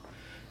casual.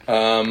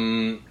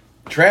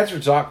 Transfer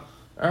talk.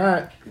 All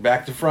right.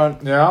 Back to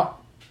front. Yeah.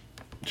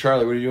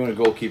 Charlie, what are you doing a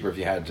goalkeeper if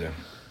you had to?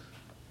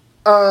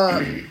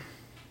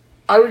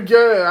 I would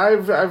get. I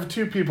have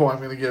two people I'm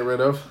going to get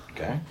rid of.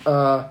 Okay.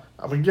 I'm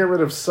going to get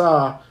rid of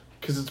Sa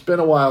because it's been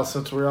a while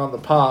since we were on the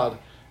pod.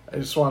 I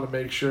just want to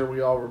make sure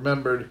we all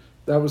remembered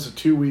that was a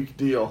 2-week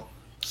deal.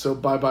 So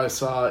bye-bye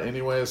Sa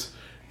anyways.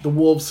 The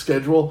Wolves'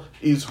 schedule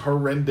is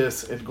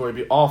horrendous and going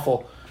to be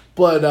awful.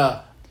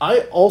 But I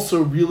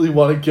also really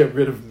want to get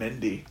rid of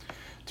Mendy.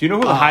 Do you know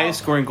who the highest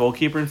scoring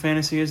goalkeeper in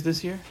fantasy is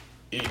this year?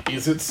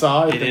 Is it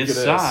Sa? I think is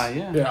Sa,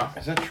 yeah. Yeah.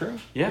 Is that true?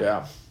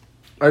 Yeah.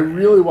 I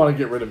really want to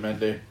get rid of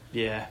Mendy.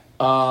 Yeah.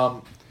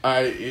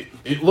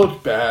 It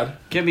looked bad.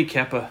 Give me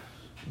Kepa.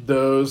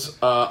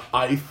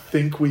 I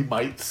think we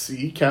might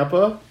see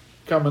Kepa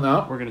coming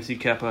up. We're gonna see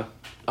Kepa.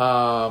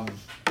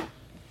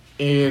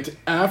 And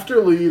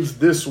after Leeds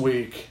this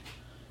week,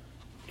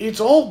 it's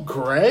all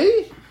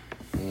gray.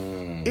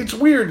 It's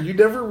weird. You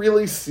never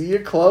really see a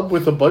club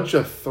with a bunch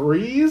of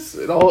threes.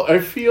 I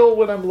feel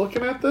when I'm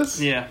looking at this.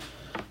 Yeah.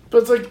 But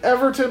it's like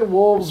Everton,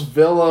 Wolves,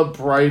 Villa,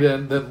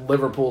 Brighton, then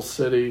Liverpool,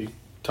 City,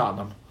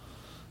 Tottenham.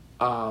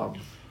 I'm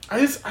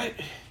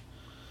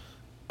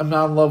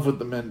not in love with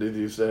the Mendy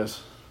these days.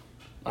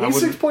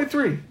 He's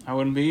 6.3. I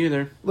wouldn't be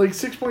either. Like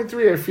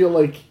 6.3, I feel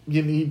like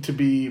you need to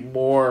be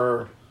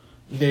more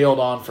nailed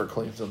on for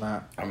cleans than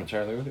that. I'm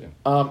entirely with you.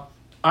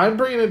 I'm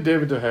bringing in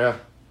David De Gea.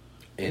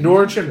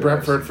 Norwich and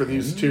Brentford for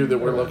these two that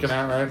we're looking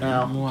at right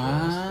now.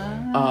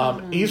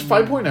 Wow. He's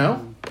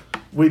 5.0,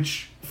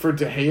 which for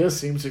De Gea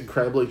seems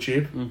incredibly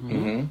cheap.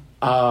 Mm-hmm.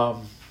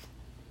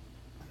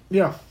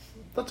 Yeah,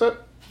 that's it.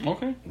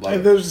 Okay.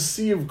 And there's a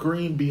sea of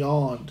green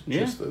beyond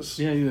Yeah. just this.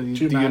 Yeah, the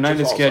two United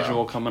matches also.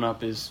 schedule coming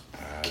up is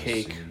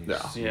cake.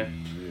 Yeah.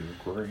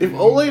 If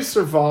Ole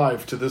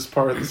survived to this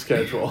part of the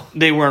schedule,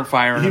 They weren't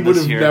firing he him would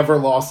this have year. never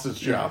lost his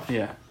job.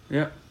 Yeah.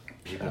 Yeah.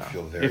 People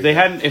feel very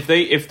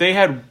If they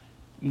had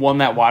won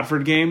that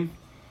Watford game,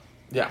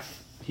 Yeah.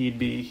 he'd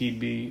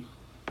be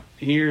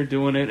here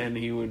doing it, and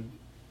he would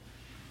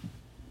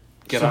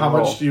get So on how a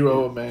roll. much do you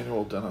owe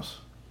Emmanuel Dennis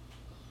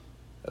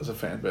as a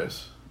fan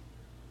base?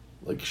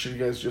 Like, should you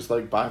guys just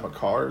like buy him a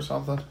car or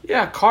something?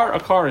 Yeah, a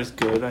car is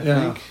good. I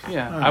Yeah. think.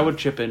 Yeah, Alright. I would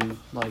chip in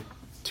like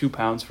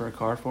 £2 for a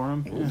car for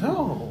him. Yeah.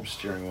 No.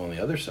 steering wheel on the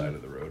other side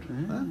of the road.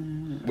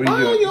 Mm. What are you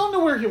Well, doing? you don't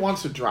know where he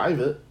wants to drive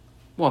it.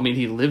 Well, I mean,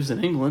 he lives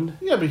in England.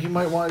 Yeah, but he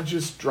might want to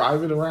just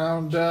drive it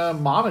around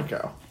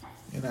Monaco.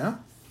 You know?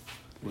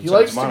 What he side's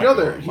likes to go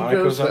Monaco? there. He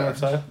Monaco's goes on there. that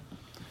side?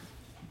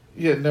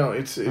 Yeah, no,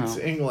 it's Oh.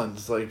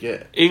 England's like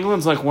it.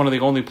 England's like one of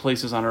the only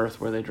places on earth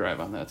where they drive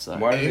on that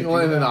side. Why do they do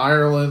England and that?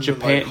 Ireland,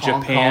 Japan- and like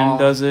Hong Japan Kong,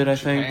 does it, I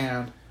think.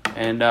 Japan.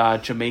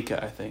 And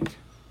Jamaica, I think.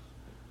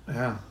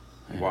 Yeah,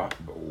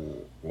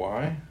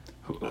 Why?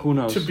 Who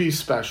knows? to be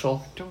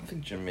special. I don't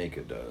think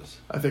Jamaica does.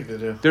 I think they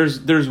do.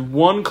 There's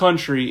one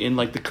country in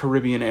like the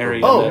Caribbean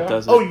area Oh, that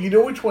does it. oh, you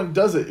know which one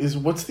does it? Is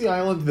what's the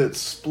island that's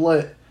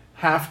split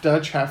half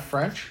Dutch, half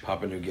French?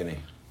 Papua New Guinea.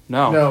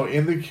 no. No,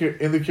 in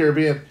the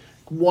Caribbean,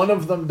 one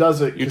of them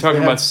does it. You're 'cause talking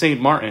they about have- St.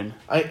 Martin.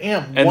 I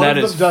am. and one that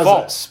of is them does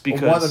false, it, but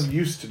one because- of them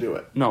used to do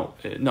it. No.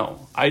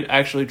 I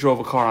actually drove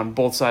a car on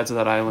both sides of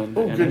that island.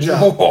 Oh, and good it's-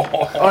 job.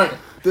 All right,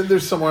 then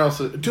there's somewhere else.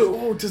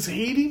 Does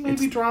Haiti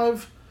maybe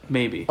drive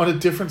Maybe. on a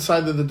different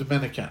side than the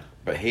Dominican?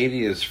 But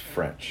Haiti is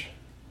French.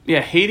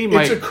 Yeah, Haiti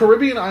might. It's a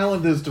Caribbean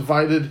island that's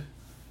divided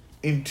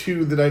in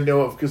two that I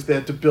know of because they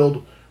had to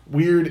build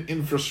weird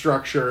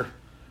infrastructure,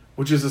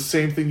 which is the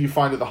same thing you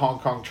find at the Hong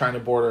Kong-China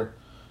border,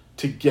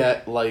 to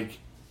get like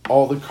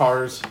all the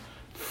cars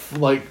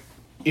like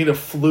in a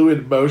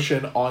fluid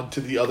motion onto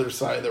the other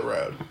side of the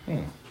road.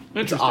 It's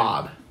Interesting.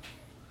 odd.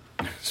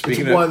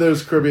 Speaking It's one of, of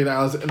those Caribbean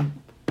islands, and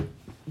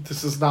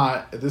this is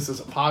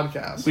a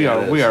podcast. We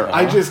are. We are.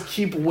 I just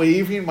keep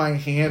waving my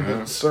hand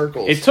in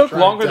circles. It took to try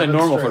and longer than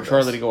normal for demonstrate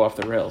Charlie this. to go off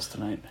the rails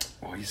tonight.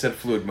 oh, you said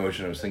fluid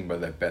motion. I was thinking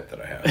about that bet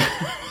that I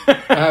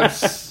had.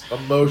 That's a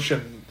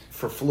motion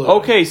for fluid.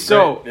 Okay,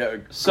 so Right, yeah,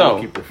 so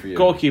goalkeeper for you.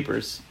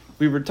 goalkeepers.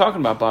 We were talking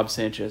about Bob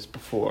Sanchez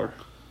before.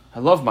 I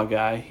love my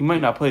guy. He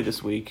might not play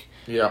this week,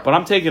 Yeah. but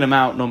I'm taking him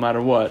out no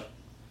matter what.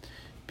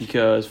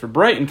 Because for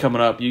Brighton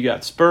coming up, you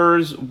got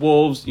Spurs,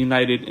 Wolves,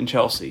 United, and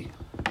Chelsea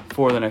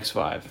for the next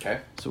 5. Okay.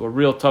 So a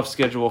real tough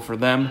schedule for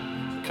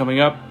them coming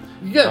up.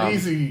 You got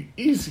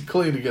easy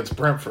clean against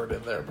Brentford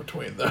in there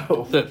between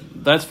though.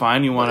 That's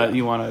fine. You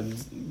wanna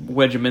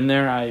wedge him in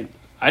there.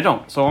 I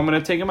don't. So I'm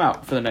gonna take him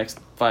out for the next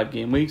 5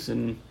 game weeks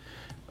and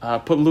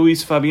put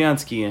Luis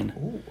Fabianski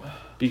in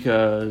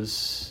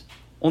because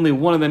only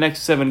one of the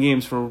next 7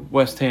 games for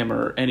West Ham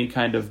are any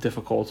kind of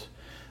difficult,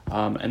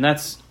 and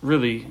that's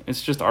really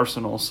it's just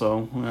Arsenal.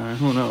 So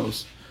who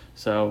knows?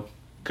 So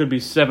could be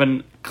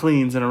 7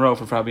 cleans in a row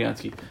for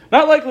Fabianski.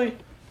 Not likely,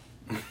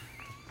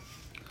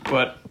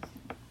 but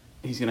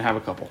he's gonna have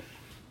a couple.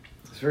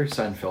 It's very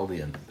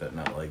Seinfeldian, that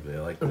not likely.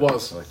 I like It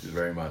was. I liked it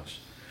very much.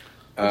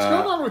 What's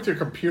going on with your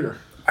computer?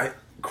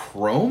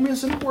 Chrome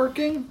isn't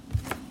working?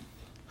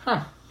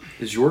 Huh.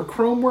 Is your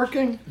Chrome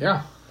working?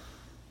 Yeah.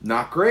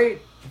 Not great.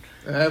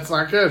 That's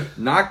not good.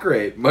 Not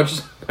great. Much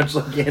like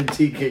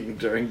antiquing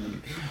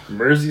during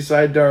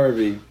Merseyside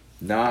Derby.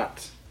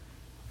 Not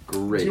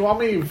great. Do you want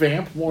me to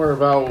vamp more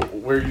about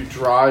where you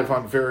drive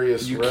on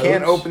various You roads?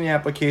 can't open the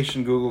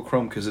application Google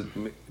Chrome because it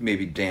may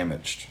be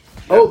damaged.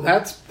 Oh,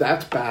 that's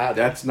bad.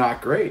 That's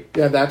not great.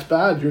 Yeah, that's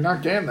bad. You're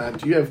not getting that.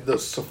 Do you have the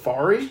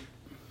Safari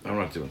I'm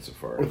not doing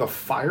Safari. or the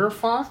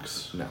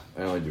Firefox? No,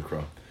 I only do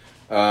Chrome.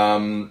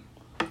 Well,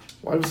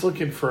 I was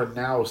looking for a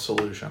now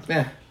solution.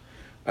 Yeah.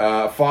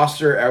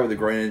 Foster out with a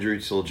groin injury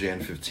till Jan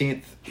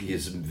 15th.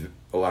 He's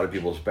a lot of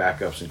people's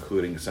backups,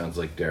 including, it sounds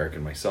like, Derek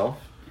and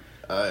myself.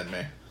 And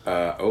me.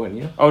 And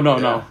you? Oh, no,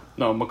 Yeah.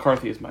 no.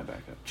 McCarthy is my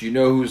backup. Do you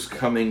know who's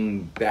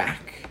coming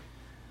back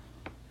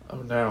Oh,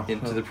 no.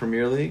 into the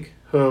Premier League?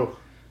 Who?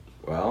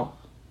 Well,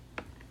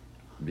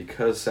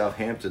 because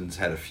Southampton's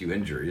had a few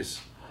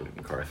injuries, including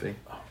McCarthy,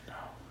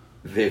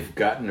 they've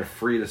gotten a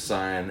free to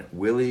sign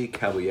Willie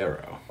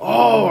Caballero,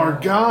 Oh, our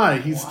guy.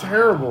 He's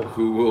terrible.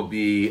 who will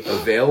be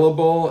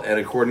available and,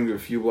 according to a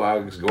few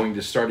blogs, going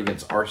to start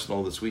against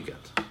Arsenal this weekend.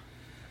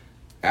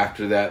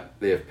 After that,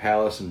 they have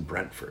Palace and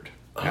Brentford.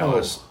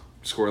 Palace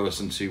scoreless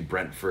in 2,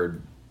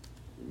 Brentford.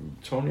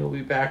 Tony will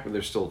be back, but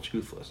they're still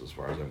toothless as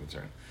far as I'm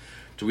concerned.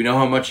 Do we know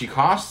how much he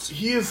costs?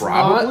 He is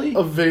Probably. not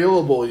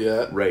available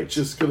yet. Right.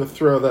 Just going to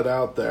throw that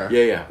out there.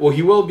 Yeah. Well,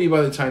 he will be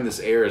by the time this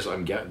airs,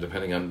 I'm guessing,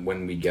 depending on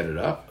when we get it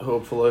up.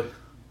 Hopefully.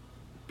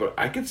 But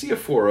I could see a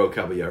 4-0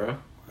 Caballero.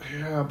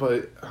 Yeah,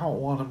 but I don't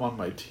want him on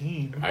my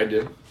team. I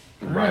did.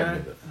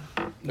 Ryan did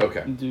it.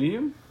 Okay. Do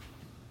you?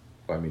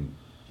 I mean,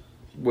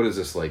 what is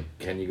this like?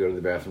 Can you go to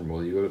the bathroom?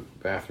 Will you go to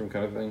the bathroom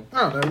kind of thing?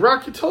 I don't know.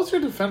 Rocky, tell us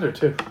your defender,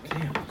 too.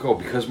 Damn. Go,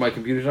 because my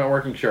computer's not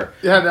working? Sure.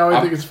 Yeah, no,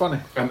 I think it's funny.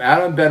 I'm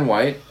out on Ben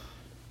White.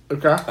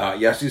 Okay.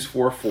 Yes, he's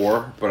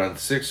 4-4, but on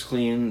 6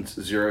 cleans,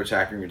 0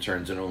 attacking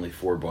returns, and only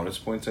 4 bonus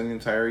points in the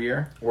entire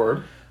year.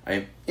 Word. I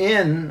am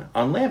in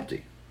on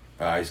Lamptey.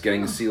 He's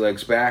getting his sea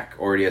legs back.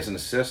 Already has an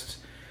assist.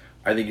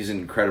 I think he's an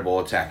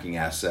incredible attacking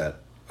asset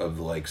of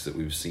the likes that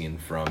we've seen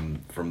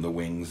from the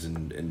wings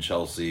in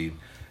Chelsea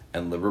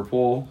and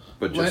Liverpool,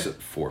 but just at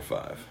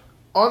 4-5.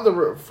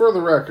 For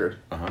the record,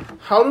 Uh-huh.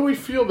 how do we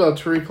feel about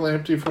Tariq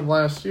Lamptey from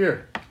last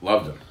year?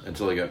 Loved him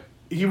until he got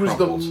He was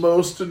crumpled. the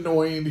most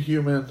annoying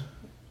human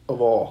of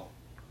all.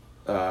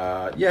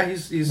 Yeah,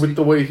 he's With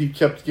the way he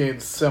kept getting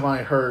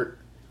semi-hurt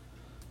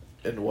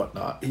and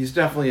whatnot. he's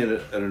definitely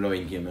an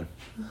annoying human.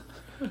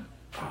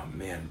 Oh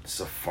man,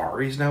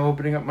 Safari's now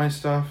opening up my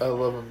stuff. I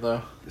love him,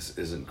 though. This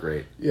isn't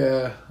great.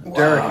 Yeah.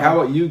 Derek,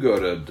 how about you go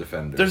to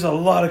Defender? There's a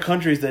lot of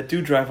countries that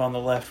do drive on the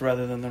left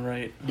rather than the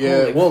right. Yeah,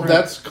 Holy well, crap.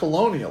 that's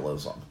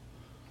colonialism.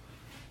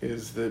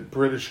 Is that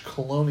British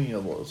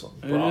colonialism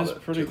It brought is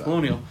it pretty to them.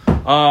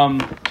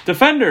 colonial.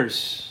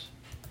 Defenders.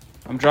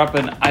 I'm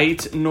dropping Ait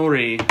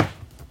Nori.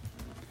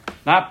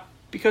 Not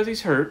because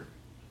he's hurt,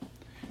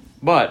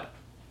 but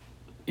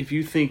if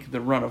you think the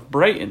run of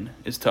Brighton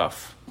is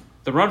tough,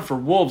 the run for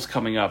Wolves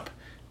coming up,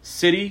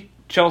 City,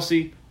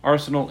 Chelsea,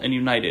 Arsenal, and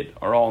United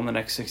are all in the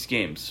next 6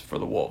 games for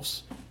the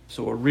Wolves.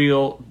 So a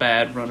real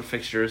bad run of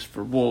fixtures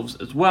for Wolves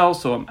as well.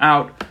 So I'm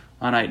out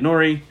on Ait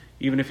Nori,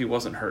 even if he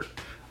wasn't hurt.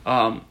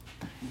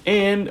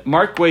 And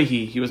Mark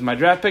Guehi, he was my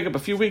draft pickup a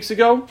few weeks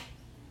ago.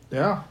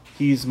 Yeah.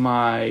 He's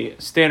my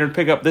standard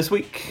pickup this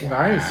week.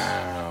 Nice.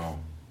 Wow.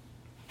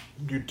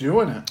 You're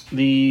doing it.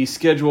 The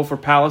schedule for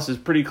Palace is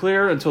pretty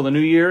clear until the new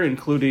year,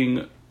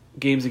 including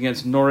games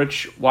against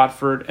Norwich,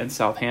 Watford, and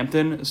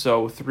Southampton.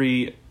 So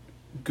 3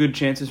 good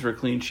chances for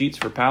clean sheets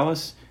for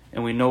Palace.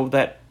 And we know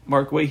that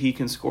Mark Guehi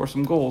can score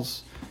some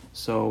goals.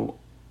 So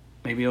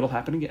maybe it'll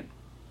happen again.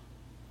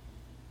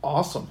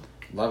 Awesome.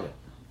 Love it.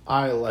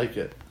 I like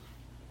it.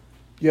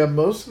 Yeah,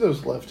 most of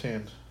those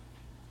left-hand.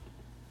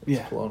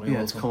 colonialism.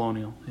 Yeah, it's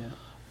colonial.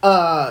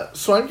 Yeah.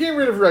 So I'm getting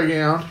rid of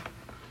Reguilon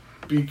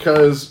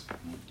because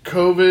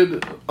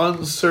COVID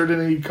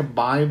uncertainty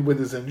combined with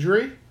his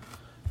injury.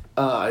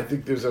 I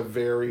think there's a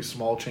very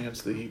small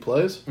chance that he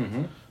plays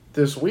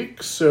this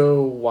week.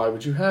 So why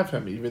would you have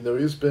him, even though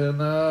he's been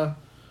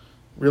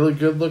really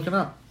good looking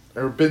up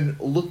or been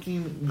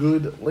looking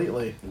good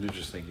lately? I do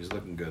just think he's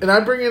looking good. And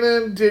I'm bringing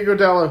in Diego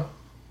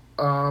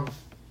Dallo.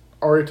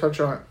 Already touched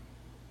on it.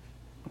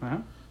 Uh-huh.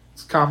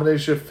 It's a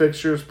combination of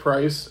fixtures,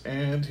 price,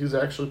 and he's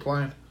actually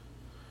playing.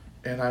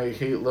 And I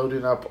hate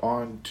loading up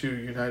on 2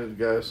 United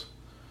guys.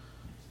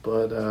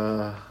 But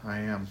I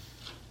am.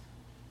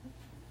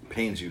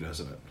 Pains you,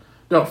 doesn't it?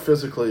 No,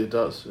 physically it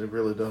does. It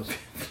really does.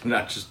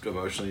 Not just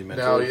emotionally, No,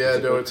 mentally. yeah,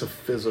 physically. no, it's a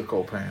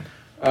physical pain.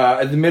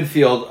 At the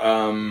midfield,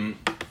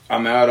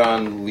 I'm out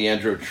on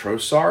Leandro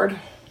Trossard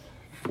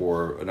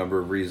for a number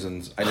of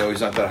reasons. I know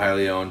he's not that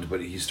highly owned,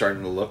 but he's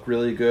starting to look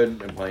really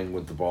good and playing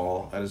with the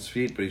ball at his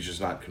feet, but he's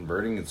just not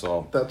converting. It's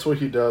all That's what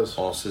he does.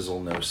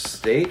 sizzle, no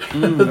steak.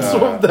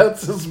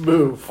 That's his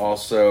move.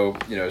 Also,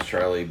 as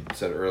Charlie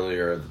said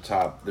earlier at the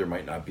top, there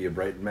might not be a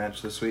Brighton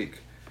match this week.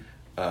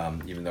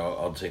 Even though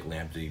I'll take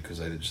Lamptey because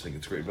I just think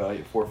it's great value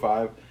at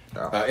 4-5.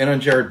 Yeah. And on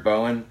Jared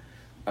Bowen,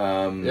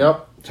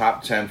 Yep.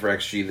 Top 10 for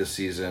XG this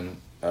season.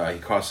 He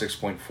cost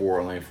 6.4,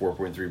 only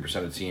 4.3%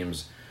 of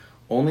teams.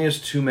 Only has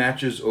 2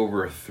 matches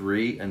over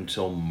 3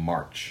 until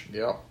March.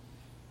 Yep.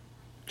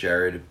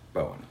 Jared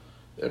Bowen.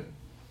 Yep.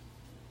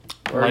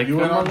 Are Like you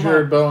in him on a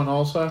Jared lot. Bowen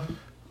also?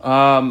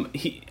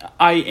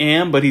 I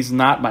am, but he's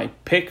not my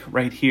pick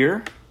right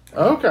here.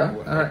 Okay. I All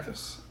like right.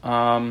 this.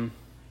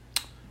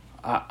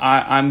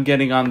 I'm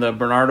getting on the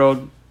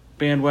Bernardo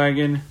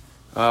bandwagon.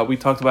 We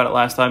talked about it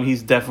last time.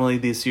 He's definitely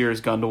this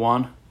year's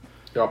Gundogan.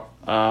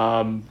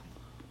 Yep.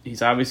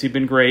 He's obviously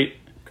been great.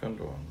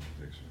 Gundogan.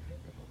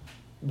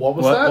 What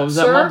was that, What was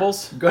sir? that,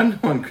 Mumbles?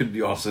 Gundogan could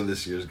be also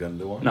this year's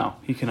Gundogan. No,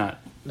 he cannot.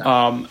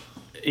 No.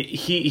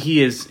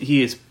 He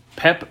is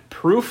Pep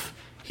proof.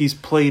 He's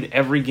played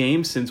every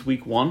game since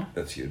week 1.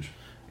 That's huge.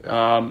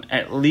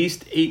 At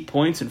least 8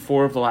 points in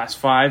 4 of the last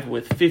 5,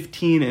 with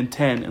 15 and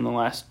 10 in the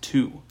last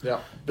 2. Yeah.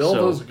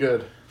 Bilbo's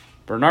good.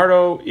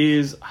 Bernardo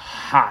is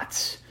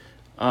hot.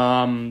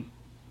 And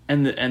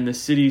the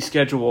City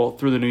schedule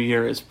through the new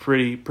year is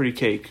pretty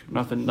cake.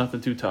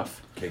 Nothing too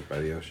tough. Cake by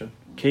the ocean.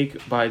 Cake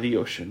by the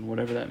ocean,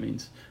 whatever that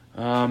means.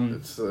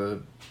 It's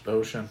the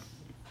ocean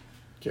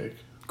cake.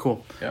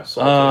 Cool. Yeah.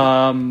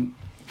 Salted.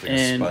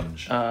 It's like a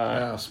sponge.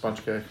 Yeah,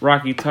 sponge cake.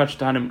 Rocky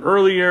touched on him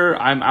earlier.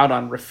 I'm out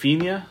on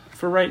Rafinha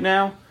for right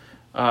now.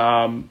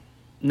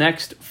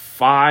 Next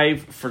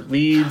 5 for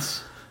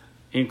Leeds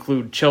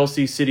include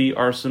Chelsea, City,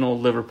 Arsenal,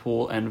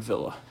 Liverpool, and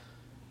Villa.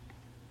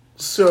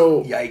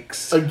 So,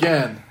 Yikes.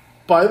 again,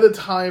 by the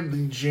time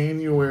the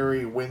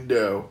January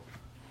window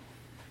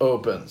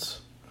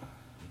opens,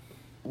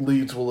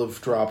 Leeds will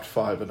have dropped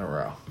 5 in a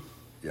row.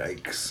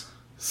 Yikes.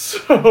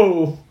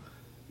 So,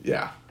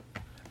 yeah.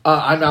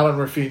 I'm out on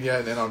Rafinha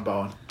and in on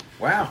Bowen.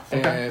 Wow.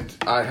 Okay. And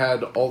I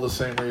had all the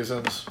same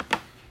reasons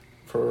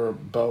for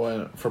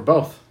Bowen, for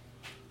both.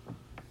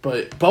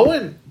 But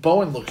Bowen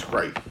looks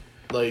great.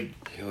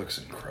 Like, He looks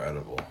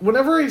incredible.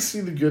 whenever I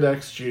see the good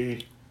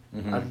XG,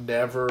 I'm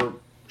never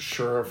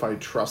sure if I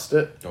trust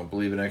it. Don't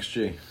believe in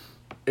XG.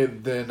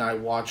 And then I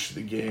watch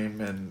the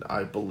game and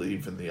I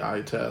believe in the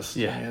eye test.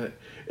 Yeah. And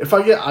if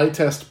I get eye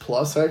test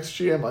plus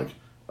XG, I'm like,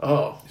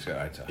 oh, He's got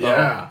eye test.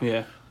 yeah.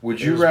 Yeah. Would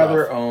It you was rather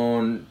rough.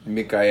 own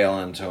Mikael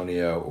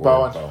Antonio or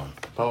Bowen.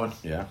 Bowen?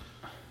 Yeah.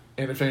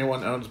 And if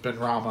anyone owns Ben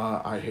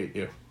Rama, I hate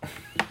you.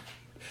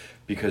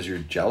 Because you're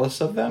jealous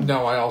of them?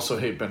 No, I also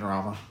hate Ben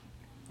Rama.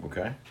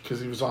 Okay.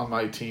 Because he was on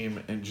my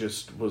team and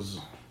just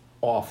was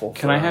awful.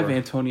 Can I have forever.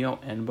 Antonio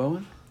and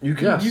Bowen? You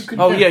can. Yes. You can.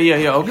 Oh, yeah.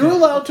 Okay. You're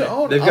allowed to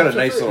own. They've got up a to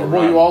nice 3. little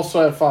Well, run. you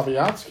also have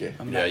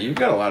Fabianski. Yeah, you've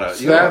got a lot of.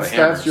 So You got a lot of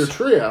that's your hammers.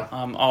 trio.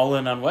 I'm all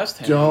in on West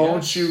Ham. Don't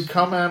yes. you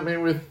come at me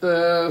with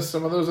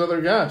some of those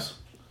other guys.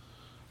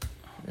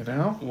 You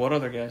know? What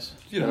other guys?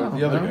 You know, I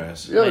the other don't know.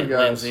 guys. The other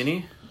guys.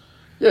 Lanzini?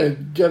 Yeah,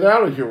 get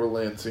out of here with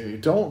Lanzini.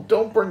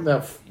 Don't bring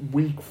that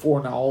weak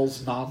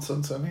 4-0s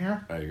nonsense in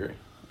here. I agree.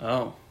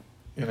 Oh.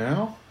 You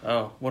know?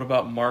 Oh. What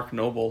about Mark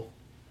Noble?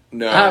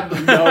 No.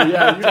 No,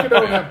 yeah, you can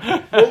own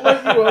him. We'll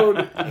let you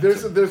own.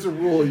 There's a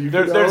rule. You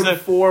can own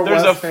 4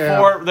 West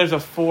Ham. There's a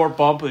 4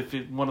 bump if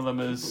one of them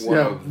is One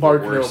Yeah, of the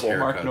Mark worst Noble.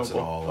 Mark haircuts Noble. in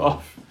all Oh.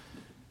 of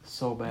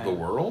so bad. the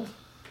world.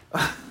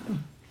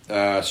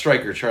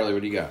 Striker, Charlie,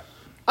 what do you got?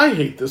 I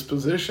hate this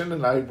position,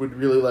 and I would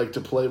really like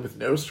to play with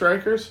no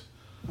strikers.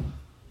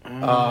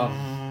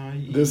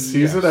 This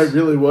season, I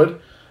really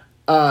would.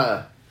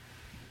 I'm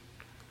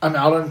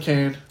out on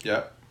Kane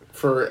Yep.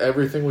 for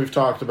everything we've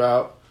talked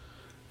about.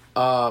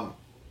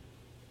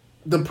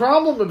 The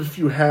problem if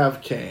you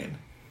have Kane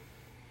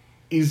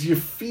is you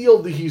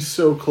feel that he's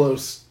so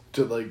close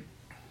to, like,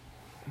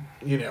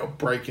 you know,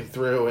 breaking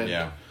through and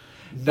Yeah.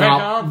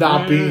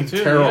 not being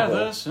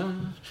terrible.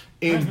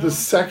 And the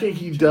second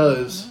he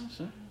does,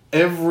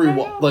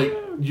 everyone, like,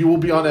 you will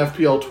be on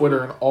FPL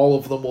Twitter and all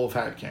of them will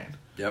have had Kane.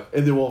 Yep.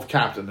 And they will have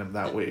captained him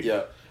that week.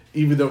 Yep.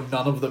 Even though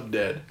none of them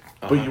did.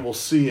 But Uh-huh. you will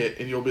see it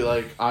and you'll be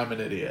like, I'm an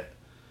idiot.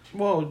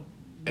 Well,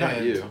 not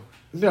And- you.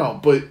 No,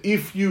 but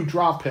if you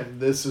drop him,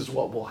 this is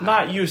what will happen.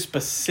 Not you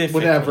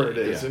specifically. Whenever it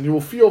is. Yeah. And you will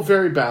feel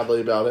very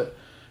badly about it.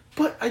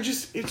 But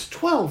it's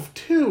 12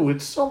 too.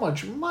 It's so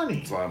much money.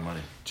 It's a lot of money.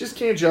 Just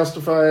can't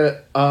justify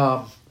it.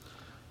 I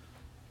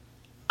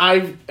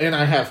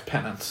have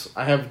penance.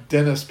 I have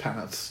Dennis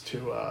penance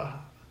to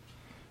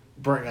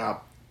bring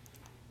up.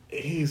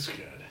 He's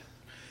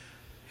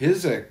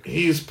good.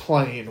 He's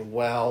playing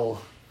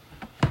well.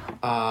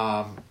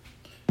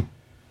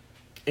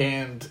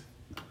 And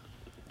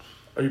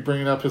are you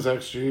bringing up his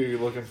XG? Are you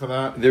looking for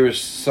that? There was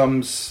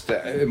some.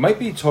 It might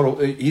be total.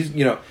 He's.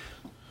 You know.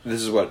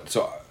 This is what.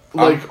 So.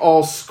 Like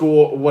all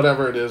score,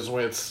 whatever it is,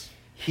 when it's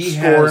He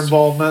score has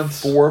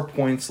involvements. 4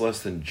 points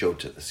less than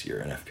Jota this year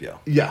in FPL.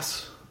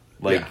 Yes.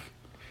 Like, Yeah.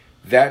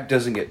 that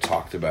doesn't get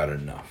talked about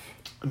enough.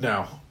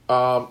 No.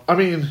 I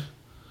mean,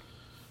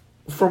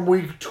 from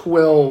week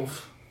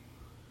 12,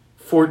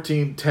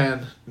 14,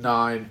 10,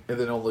 9, and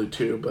then only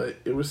 2, but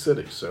it was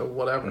City, so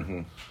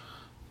whatever.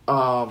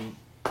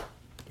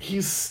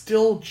 He's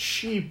still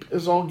cheap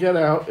as all get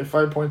out at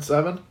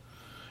 5.7.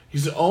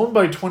 He's owned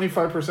by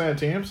 25% of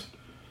teams.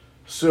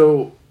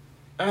 So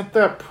at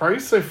that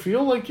price, I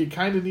feel like you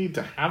kind of need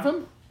to have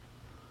him.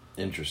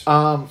 Interesting.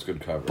 It's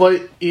good cover.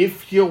 But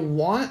if you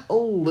want a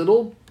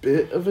little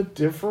bit of a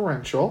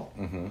differential,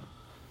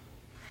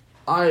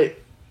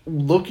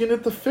 looking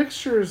at the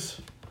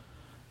fixtures,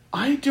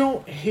 I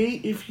don't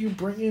hate if you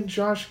bring in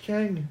Josh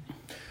King.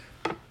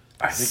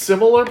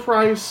 Similar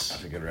price. I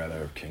think I'd rather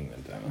have King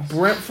than Dennis.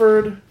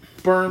 Brentford,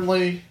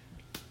 Burnley,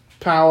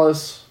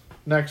 Palace,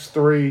 next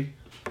 3.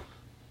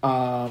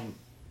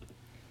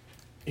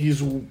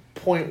 He's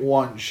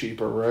 0.1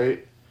 cheaper,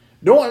 right?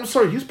 No, I'm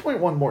sorry. He's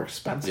 0.1 more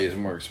expensive. He's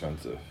more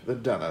expensive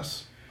Than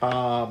Dennis.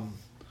 But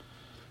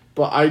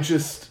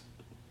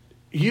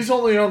he's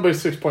only owned by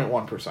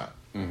 6.1%.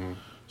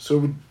 So it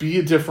would be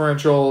a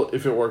differential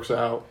if it works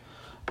out.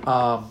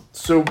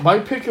 So my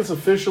pick is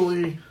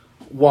officially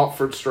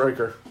Watford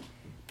striker.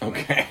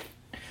 Okay.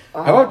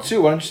 How about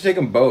 2? Why don't you take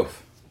them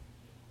both?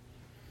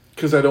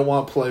 Because I don't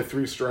want to play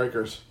 3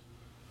 strikers.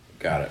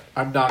 Got it.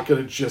 I'm not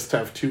going to just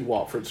have 2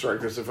 Watford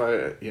strikers if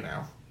I,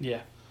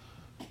 Yeah.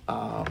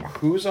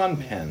 Who's on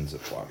pens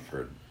at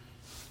Watford?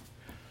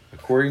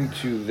 According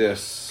to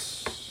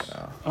this...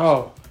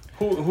 Oh,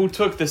 who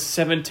took the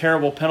 7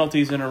 terrible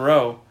penalties in a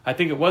row? I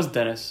think it was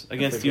Dennis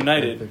against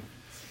United.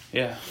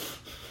 Yeah.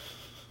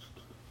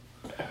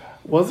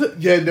 Was it?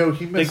 Yeah, no,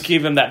 he They missed.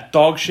 gave him that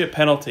dog shit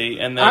penalty,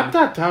 and then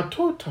okay.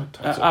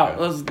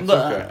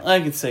 I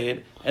can say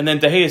it. And then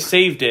De Gea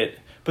saved it,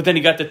 but then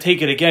he got to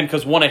take it again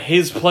because one of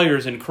his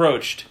players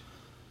encroached.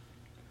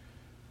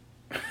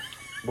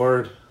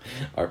 Word.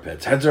 Our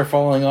pets' heads are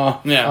falling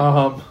off.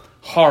 Yeah,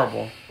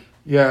 horrible.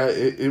 Yeah,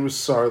 it was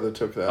Sarr that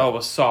took that. Oh, it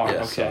was Sarr.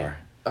 Yeah, Okay.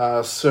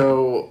 Sarr.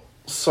 So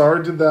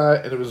Sarr did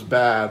that, and it was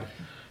bad.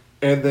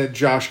 And then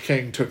Josh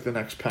King took the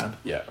next pen.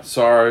 Yeah.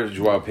 Sarr,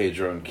 Joao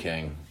Pedro, and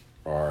King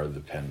are the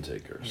pen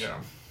takers. Yeah.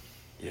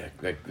 Yeah,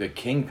 the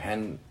King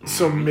pen...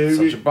 So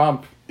maybe... Such a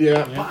bump.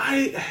 Yeah,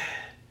 but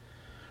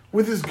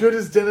with as good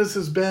as Dennis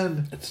has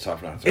been, It's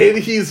tough not to... and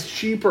he's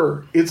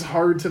cheaper, it's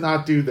hard to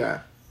not do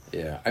that.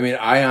 Yeah. I mean,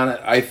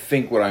 I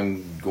think what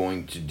I'm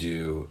going to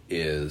do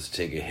is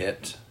take a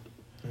hit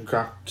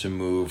Okay. to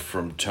move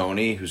from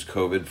Tony, who's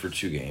COVID for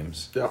 2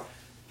 games, Yep.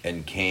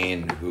 and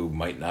Kane, who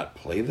might not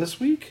play this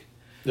week,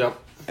 Yep.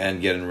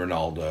 and get in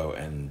Ronaldo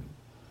and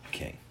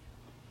King.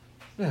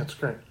 Yeah, it's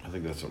great. I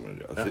think that's what I'm going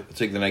to do. I'll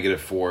take the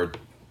 -4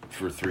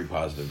 for 3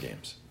 positive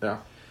games. Yeah.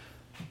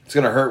 It's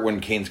going to hurt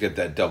when Kane's get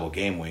that double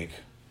game week.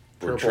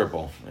 Or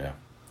triple. Yeah.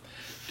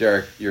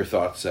 Derek, your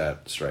thoughts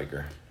at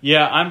striker?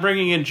 Yeah, I'm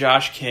bringing in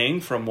Josh King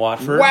from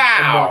Watford.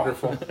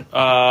 Wonderful.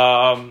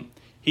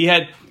 He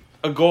had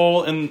a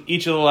goal in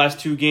each of the last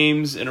 2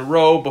 games in a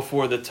row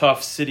before the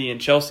tough City and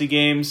Chelsea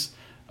games.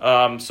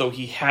 So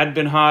he had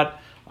been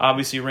hot.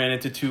 Obviously ran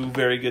into 2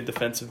 very good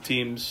defensive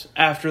teams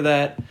after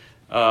that.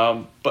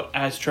 But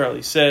as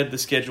Charlie said, the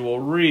schedule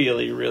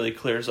really, really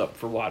clears up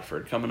for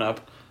Watford coming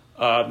up.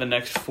 The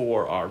next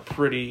 4 are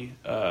pretty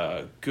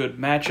good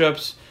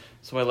matchups.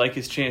 So I like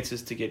his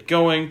chances to get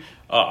going.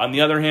 On the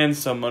other hand,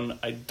 someone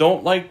I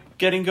don't like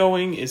getting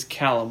going is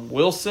Callum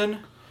Wilson.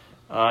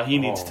 He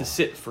needs to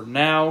sit for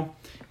now.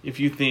 If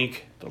you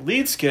think the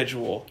Leeds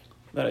schedule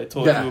that I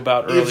told you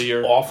about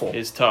earlier awful.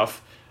 is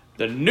tough,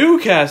 the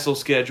Newcastle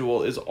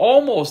schedule is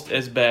almost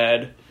as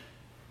bad.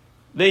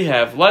 They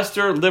have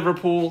Leicester,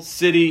 Liverpool,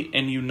 City,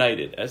 and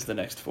United as the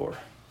next 4.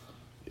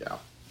 Yeah.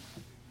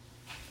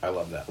 I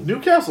love that.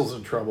 Newcastle's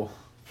in trouble.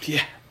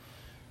 Yeah.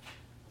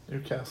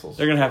 Newcastle's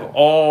They're going to have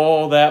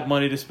all that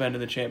money to spend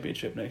in the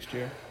championship next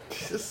year.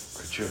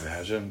 Could you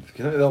imagine?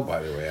 They'll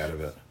buy their way out of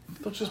it.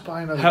 They'll just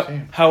buy another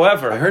team.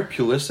 However, I heard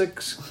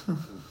Pulisic's...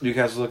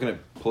 Newcastle's looking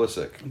at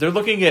Pulisic. they're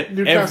looking at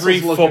Newcastle's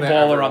every looking at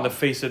footballer everyone. on the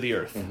face of the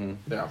earth.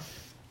 Yeah.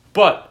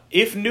 But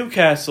if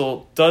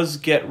Newcastle does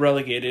get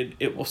relegated,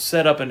 it will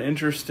set up an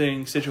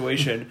interesting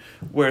situation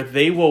where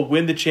they will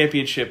win the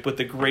championship with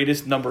the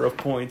greatest number of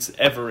points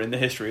ever in the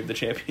history of the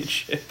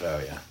championship.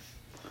 Oh, yeah.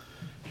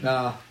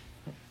 Nah.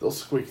 They'll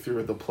squeak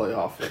through the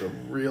playoff with a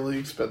really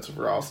expensive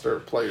roster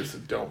of players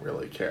that don't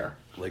really care.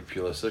 Like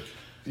Pulisic?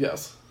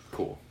 Yes.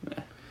 Cool.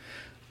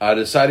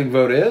 Deciding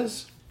vote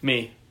is?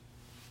 Me.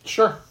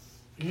 Sure.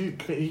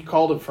 He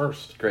called it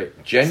first.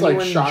 Great.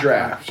 Genuine shotgun.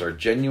 drafts or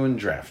genuine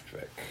draft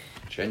pick.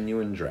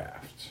 Genuine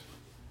draft.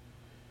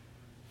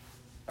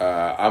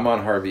 I'm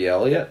on Harvey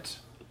Elliott.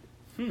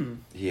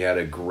 He had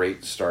a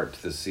great start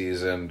to the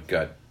season.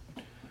 Got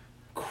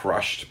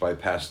crushed by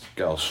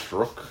Pascal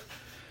Struck.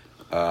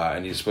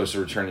 And he's supposed to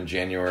return in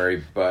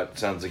January, but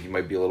sounds like he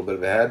might be a little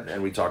bit ahead.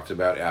 And we talked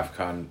about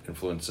AFCON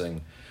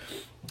influencing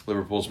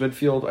Liverpool's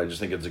midfield. I just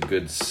think it's a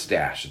good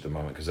stash at the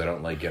moment because I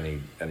don't like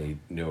any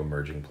new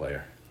emerging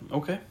player.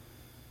 Okay.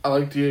 I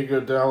like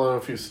Diego Dallo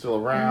if he's still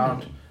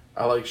around.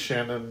 I like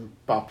Shannon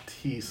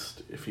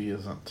Baptiste if he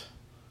isn't.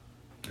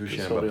 Who's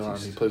Just Shannon so he learns,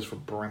 Baptiste? He plays for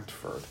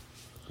Brentford.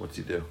 What's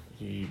he do?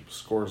 He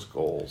scores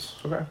goals.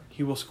 Okay.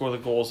 He will score the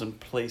goals in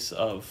place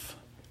of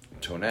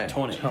Tone.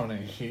 Tony.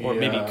 He, Or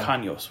maybe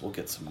Kanyos will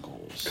get some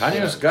goals.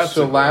 Kanyos got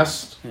so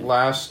some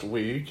last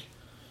week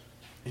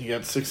he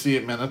got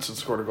 68 minutes and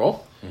scored a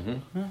goal.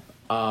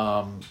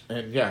 Mm-hmm.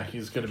 And yeah,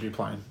 he's going to be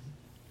playing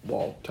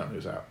while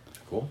Tony's out.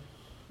 Cool.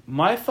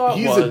 My thought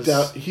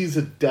he's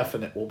a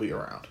definite will be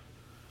around.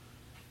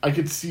 I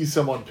could see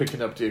someone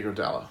picking up Diego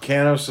Dallo.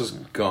 Canos is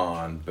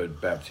gone,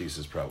 but Baptiste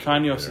is probably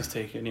Canos there. is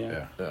taken,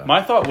 yeah. Yeah.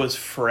 My thought was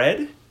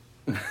Fred,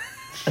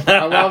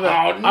 I love it.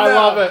 I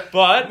love it.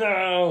 but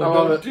No, love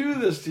don't it. do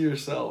this to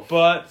yourself.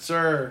 but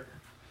Sir,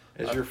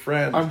 as your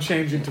friend. I'm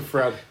changing to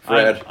Fred.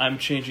 Fred. I'm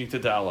changing to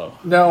Dallo.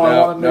 No, I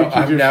want to make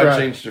you I've do now Fred.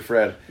 changed to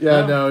Fred.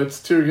 Yeah, no,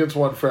 it's 2 against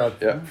 1 Fred.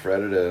 Yeah,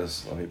 Fred it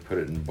is. Let me put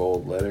it in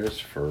bold letters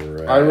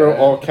for. I wrote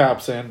all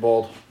caps and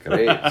bold.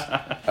 Great.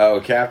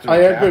 Oh, Captain. I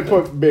had to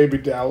Captain. put baby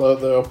Dallo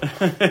though.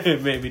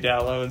 Maybe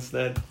Dallo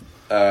instead.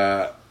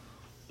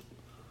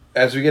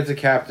 As we get to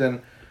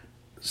Captain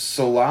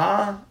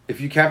Salah, if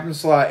you captain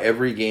Salah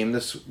every game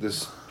this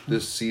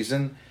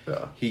season,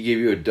 Yeah. he gave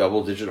you a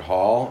double-digit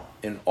haul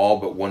in all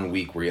but 1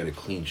 week where he had a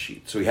clean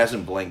sheet. So he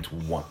hasn't blanked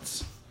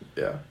once.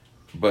 Yeah.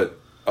 But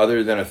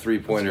other than a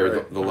 3-pointer,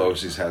 That's great. the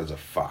lowest he's had is a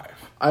 5.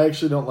 I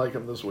actually don't like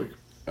him this week.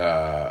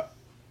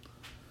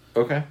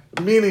 Okay.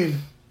 Meaning,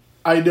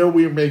 I know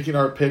we're making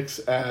our picks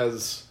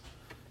as,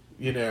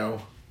 you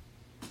know,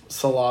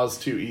 Salah's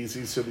too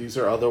easy, so these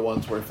are other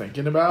ones we're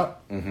thinking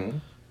about. Mm-hmm.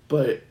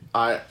 But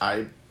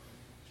I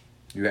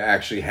You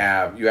actually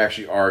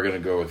are going to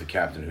go with the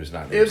captain who's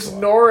not named it's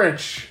Salah.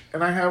 Norwich,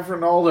 and I have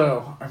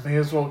Ronaldo. I may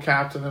as well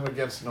captain him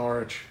against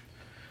Norwich.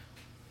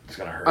 It's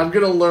going to hurt. I'm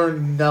going to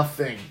learn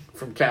nothing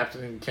from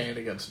captaining Kane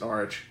against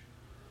Norwich.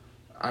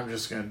 I'm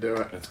just going to do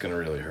it. It's going to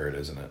really hurt,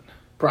 isn't it?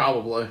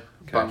 Probably, if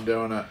Okay. I'm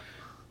doing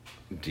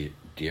it.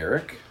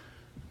 Derek?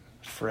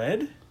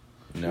 Fred?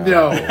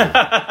 No.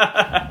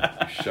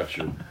 Shut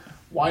your...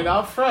 Why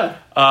not Fred?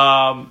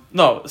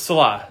 No,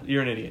 Salah.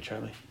 You're an idiot,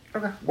 Charlie.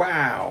 Okay.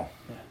 Wow.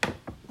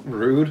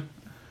 Rude.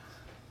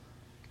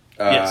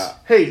 Yes.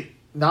 Hey,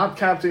 not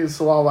captaining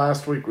Salah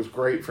last week was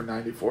great for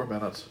 94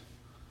 minutes.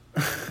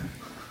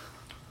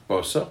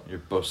 Boso? Your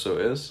Boso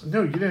is?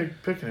 No, you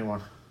didn't pick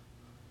anyone.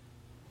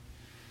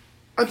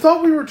 I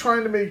thought we were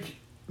trying to make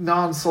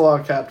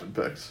non-Salah captain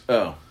picks.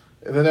 Oh.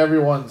 And then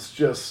everyone's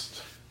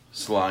just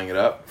Slowing it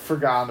up.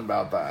 forgotten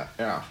about that.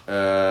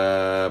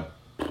 Yeah.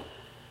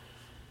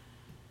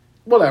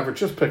 Whatever,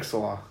 just pick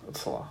Salah.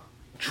 It's Salah.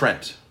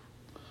 Trent.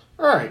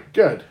 All right,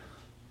 good.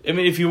 I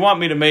mean, if you want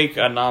me to make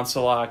a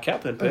non-Salah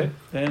captain pick,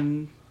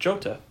 then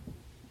Jota.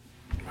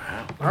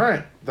 Wow. All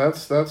right,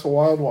 that's a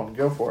wild one.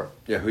 Go for it.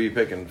 Yeah, who are you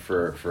picking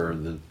for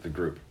the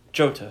group?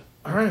 Jota.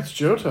 All right, it's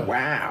Jota.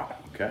 Wow.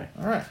 Okay.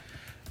 All right.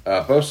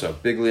 Boso,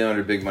 big Leon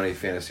or big money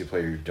fantasy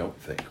player you don't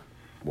think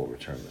will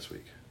return this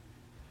week.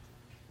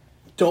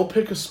 Don't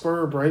pick a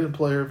Spur or Brighton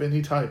player of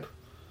any type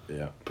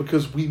Yeah.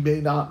 because we may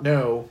not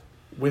know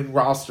when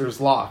roster's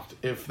locked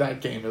if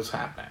that game is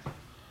happening.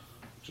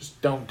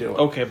 Just don't do it.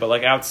 Okay, but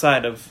like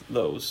outside of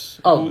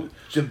those. Oh,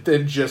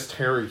 then just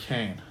Harry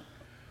Kane.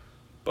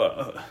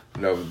 But,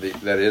 No,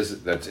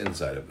 that's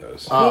inside of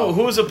those.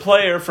 who's a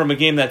player from a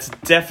game that's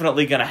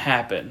definitely going to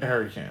happen?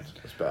 Harry Kane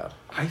is bad.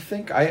 I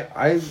think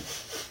I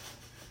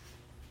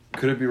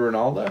could it be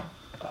Ronaldo?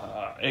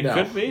 It No.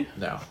 could be.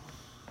 No.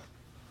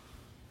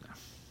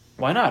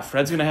 Why not?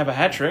 Fred's going to have a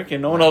hat trick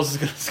and no one else is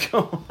going to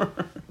score.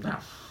 No.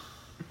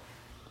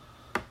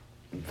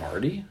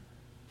 Vardy?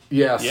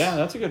 Yes. Yeah,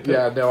 that's a good pick.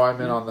 Yeah, no, I'm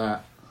in on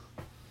that.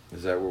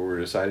 Is that what we're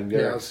deciding, Yeah,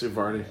 Derek? let's do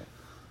Vardy.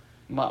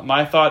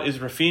 My thought is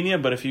Rafinha,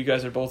 but if you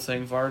guys are both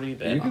saying Vardy,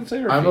 then You can say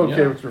I'm Rafinha.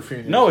 okay with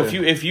Rafinha. no.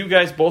 too. If you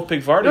guys both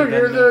pick Vardy, No, then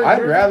you're the-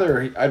 I'd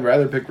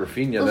rather pick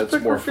Rafinha. Let's That's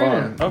pick more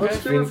Rafinha. fun.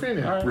 Let's do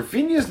Rafinha. All right.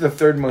 Rafinha is the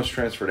third most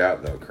transferred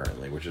out though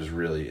currently, which is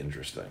really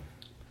interesting.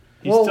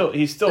 He's still it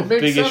makes sense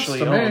biggishly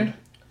to me.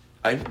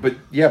 owned. But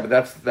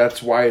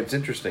that's why it's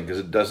interesting because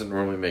it doesn't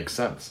normally make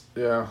sense.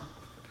 Yeah.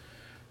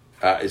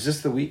 Is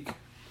this the week?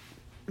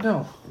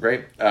 No.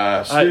 Great.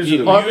 You Snooze of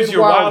the Well, I week. use mean,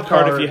 your wild wild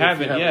card if card you if you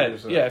haven't haven't yet.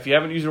 used it. Yeah, if you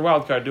haven't used your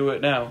wild card, do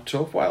it now.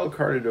 So wild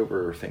carded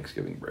over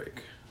Thanksgiving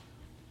break.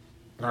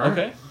 All right.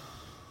 Okay.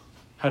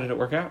 How did it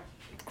work out?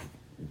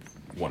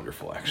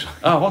 Wonderful, actually.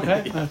 Oh,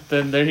 okay.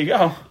 Then there you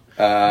go.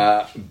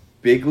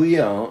 Big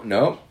Leon.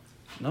 Nope.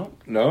 Nope.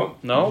 Nope.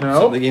 No. No.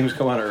 Some of the games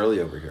come on early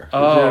over here.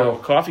 Oh,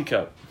 coffee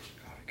cup.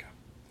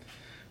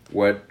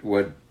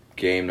 What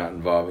game not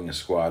involving a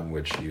squad in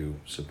which you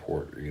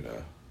support are you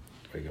gonna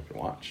wake up and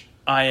watch?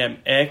 I am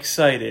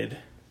excited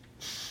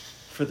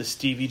for the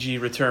Stevie G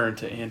return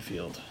to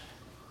Anfield.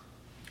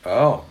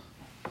 Oh,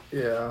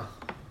 Yeah.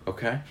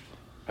 okay.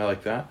 I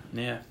like that.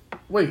 Yeah.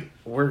 Wait,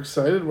 we're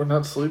excited? We're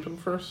not sleeping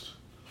first?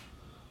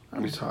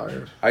 I'm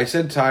tired. I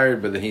said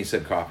tired, but then he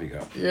said coffee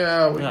cup.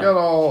 Yeah, I got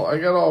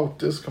all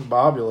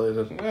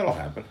discombobulated. That'll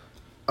happen.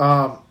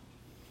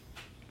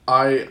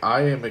 I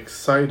am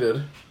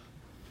excited.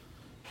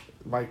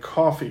 My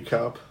coffee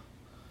cup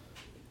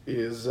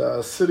is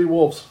City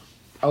Wolves.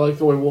 I like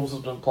the way Wolves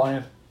have been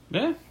playing.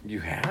 Yeah. You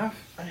have?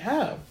 I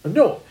have.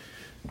 No,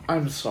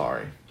 I'm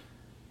sorry.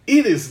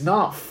 It is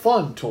not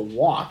fun to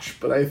watch,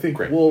 but I think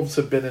Great. Wolves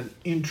have been an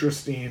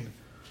interesting,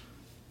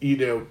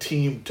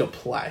 team to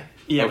play.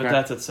 Yeah, Okay. but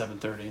that's at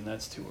 7:30, and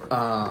that's too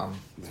early.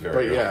 It's very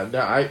But good. yeah, no,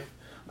 I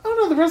don't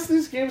know. The rest of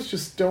these games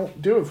just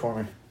don't do it for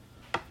me.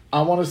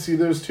 I want to see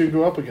those two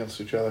go up against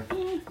each other.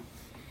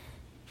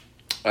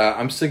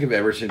 I'm sick of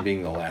Everton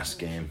being the last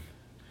game,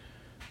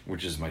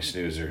 which is my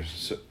snoozer,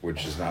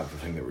 which is not the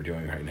thing that we're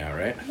doing right now,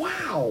 right?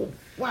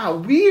 Wow,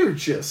 we're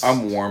just.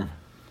 I'm warm.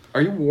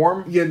 Are you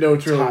warm? Yeah, no,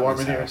 it's really hot in warm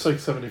this in here. house. It's like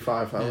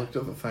 75. I looked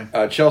at the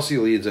thing. Chelsea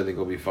Leeds, I think,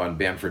 will be fun.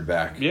 Bamford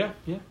back. Yeah.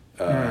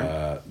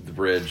 The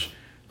Bridge.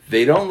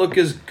 They don't look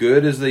as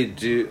good as they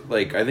do.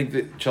 Like, I think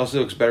that Chelsea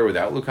looks better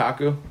without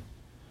Lukaku.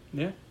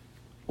 Yeah.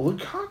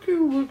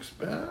 Lukaku looks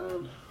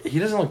bad. He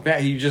doesn't look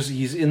bad.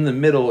 He's in the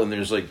middle, and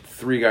there's like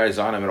 3 guys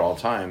on him at all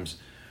times,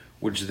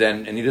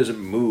 and he doesn't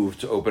move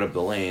to open up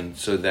the lane.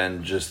 So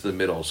then just the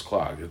middle's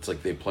clogged. It's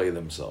like they play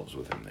themselves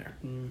with him there.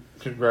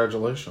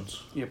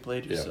 Congratulations. You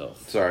played Yeah.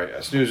 yourself. Sorry,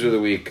 snoozer of the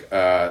week.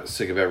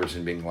 Sick of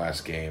Everton being the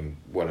last game.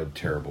 What a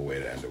terrible way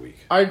to end a week.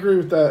 I agree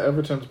with that.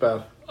 Everton's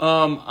bad.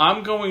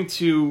 I'm going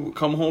to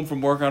come home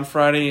from work on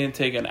Friday and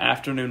take an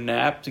afternoon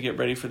nap to get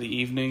ready for the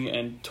evening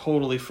and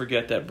totally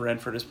forget that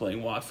Brentford is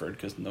playing Watford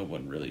because no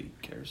one really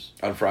cares.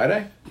 On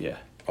Friday? Yeah.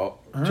 Oh,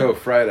 Joe,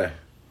 Friday.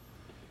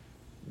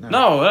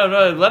 No,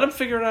 let him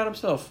figure it out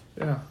himself.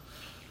 Yeah.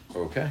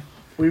 Okay.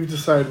 We've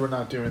decided we're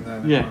not doing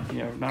that anymore.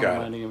 Yeah, we're not Got it.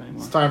 reminding him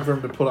anymore. It's time for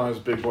him to put on his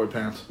big boy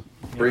pants.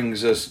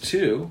 Brings us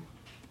to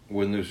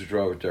Win, Lose, or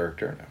Draw with Derek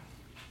Turner.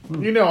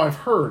 You know, I've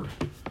heard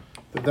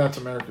that that's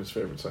America's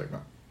favorite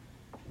segment.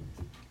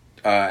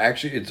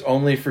 Actually, it's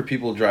only for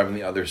people driving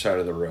the other side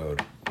of the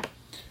road.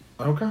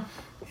 Okay.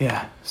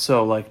 Yeah,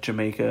 so like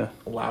Jamaica,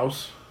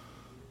 Laos,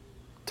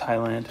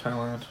 Thailand,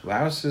 Thailand.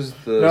 Laos is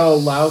the No,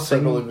 Laos, I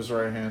believe, is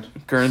right hand.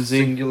 Guernsey,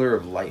 singular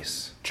of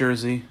lice.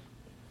 Jersey,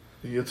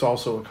 It's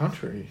also a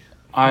country.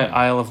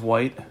 Isle of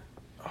Wight,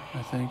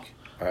 I think.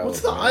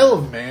 What's the Isle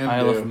of Man?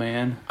 Isle do? of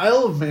Man.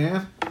 Isle of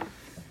Man,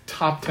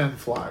 top 10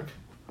 flag.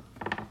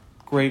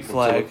 Great What's it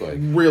flag. look like?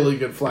 Really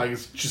good flag.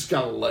 It's just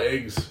got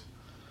legs.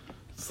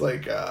 It's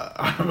like,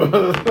 I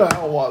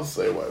don't want to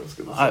say what I was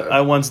going to say.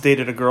 I once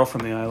dated a girl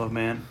from the Isle of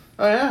Man.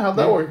 Oh, yeah? How'd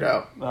that work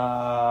out?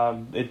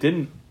 It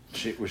didn't.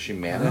 Was she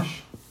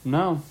Mannish?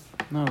 No.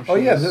 Oh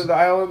yeah, was- the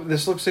Isle of,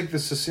 this looks like the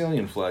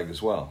Sicilian flag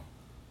as well.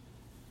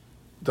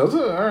 Does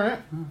it? All right.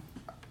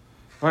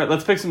 All right,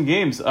 let's pick some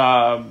games.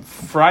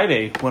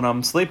 Friday, when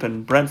I'm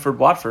sleeping, Brentford,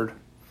 Watford.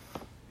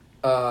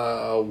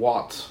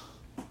 Watts.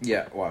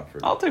 Yeah,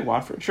 Watford. I'll take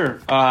Watford, sure.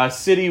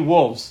 City,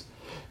 Wolves.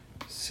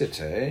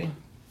 City.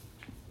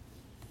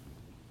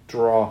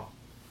 Draw.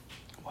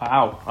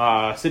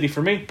 Wow. City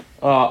for me.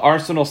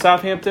 Arsenal,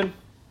 Southampton.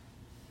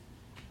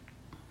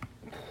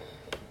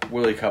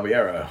 Willie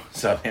Caballero,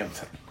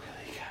 Southampton.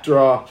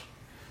 Draw.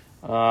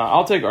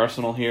 I'll take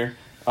Arsenal here.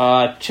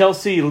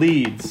 Chelsea,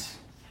 Leeds.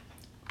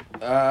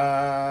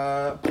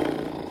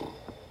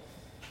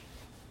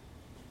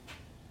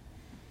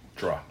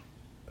 Draw.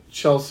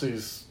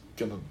 Chelsea's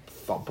going to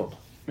thump them.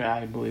 Yeah,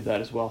 I believe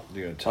that as well.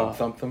 You're gonna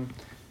thump them.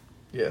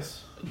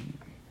 Yes.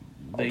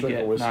 They drink a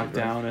get whiskey knocked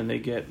drink. down and they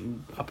get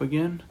up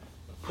again.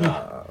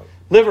 Uh,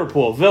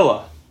 Liverpool,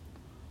 Villa.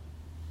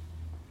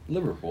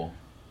 Liverpool.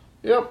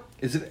 yep.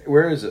 Is it?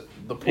 Where is it?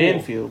 The pool.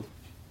 Anfield.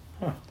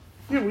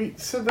 Yeah, we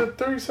said that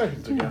 30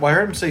 seconds ago. Well, I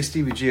heard him say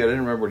Stevie G. I didn't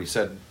remember what he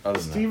said other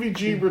than Stevie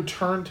G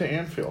returned to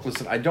Anfield. that.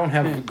 Listen, I don't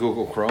have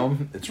Google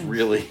Chrome. It's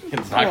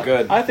not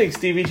good. I think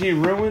Stevie G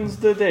ruins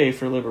the day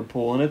for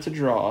Liverpool, and it's a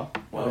draw.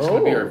 Well, he's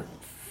gonna be our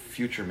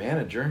future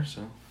manager.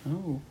 So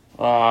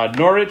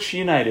Norwich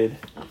United.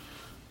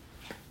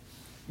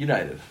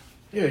 United.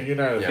 Yeah,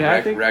 United. Yeah, Yeah,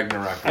 I think-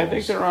 Ragnarok. I think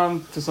rules. they're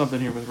on to something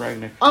here with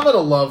Ragnick. I'm going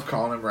to love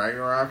calling him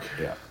Ragnarok.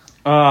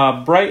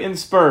 Yeah. Brighton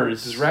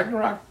Spurs. Does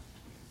Ragnarok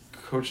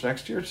coach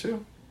next year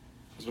too?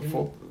 Is it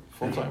full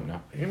time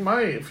now? He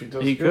might if he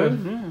does He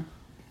good. could,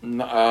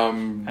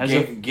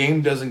 yeah.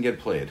 Game doesn't get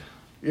played.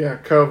 Yeah,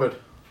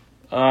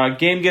 COVID.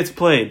 Game gets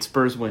played.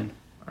 Spurs win.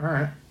 All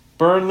right.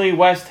 Burnley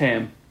West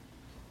Ham.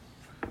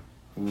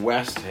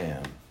 West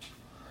Ham.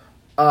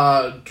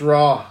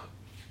 Draw.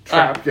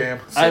 Trap game.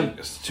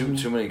 It's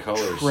too many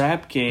colors.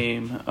 Trap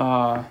game.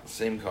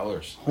 Same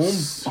colors.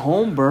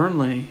 Home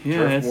Burnley. Yeah,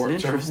 Turf it's War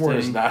interesting.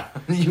 is not.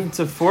 You It's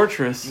a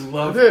fortress.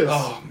 love It is.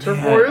 Oh, Turf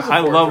man. War is a I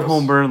love fortress.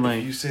 home If Burnley.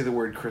 you say the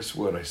word Chris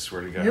Wood, I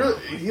swear to God.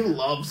 He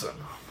loves him.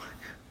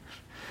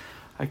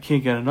 I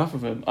can't get enough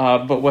of him.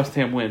 But West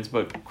Ham wins,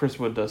 but Chris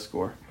Wood does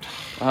score.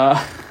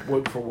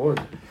 Wood for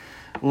wood.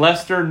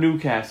 Leicester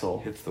Newcastle.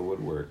 Hits the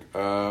woodwork.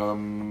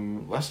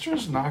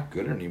 Leicester's not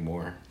good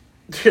anymore.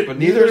 But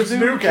neither is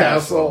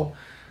Newcastle.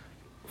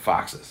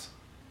 Foxes.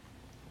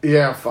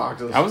 Yeah,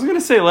 Foxes. I was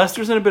gonna say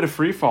Leicester's in a bit of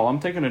free fall. I'm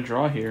taking a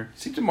draw here.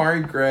 See,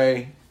 Damari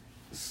Gray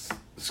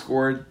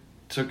scored,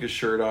 took his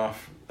shirt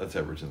off. That's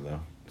Everton, though.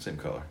 Same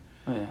color.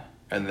 Oh, yeah.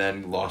 And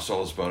then lost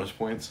all his bonus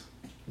points.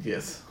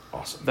 Yes.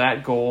 Awesome.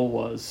 That goal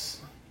was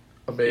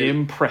Amazing.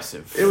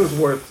 impressive. It was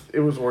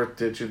worth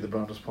ditching the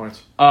bonus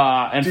points.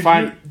 And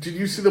Did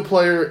you see the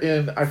player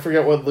in I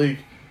forget what league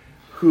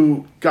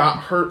who got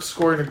hurt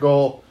scoring a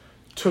goal,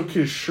 took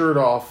his shirt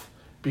off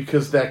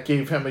because that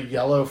gave him a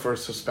yellow for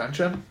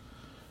suspension,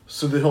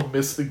 so that he'll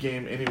miss the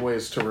game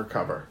anyways to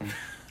recover.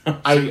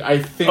 I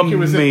think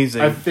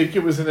Amazing. I think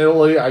it was in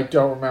Italy. I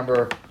don't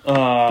remember,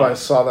 but I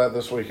saw that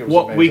this week. It was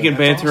amazing. We can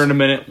banter in a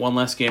minute. One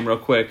last game, real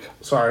quick.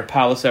 Sorry.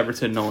 Palace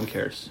Everton. No one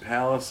cares.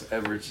 Palace,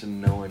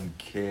 Everton, no one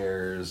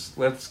cares.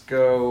 Let's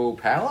go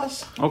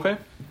Palace. Okay,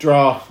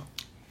 Draw.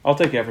 I'll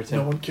take Everton.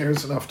 No one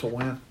cares enough to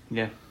win.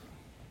 Yeah.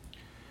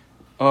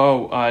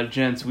 Oh,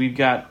 gents, we've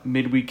got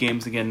midweek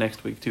games again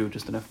next week too.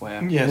 Just an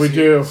FYI. Yeah, We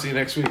do. See you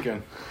next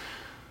weekend.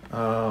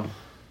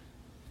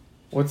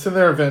 What's in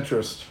there of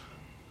interest?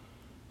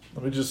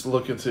 Let me just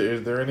look and see.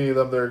 Is there any of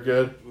them that are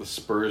good? The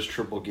Spurs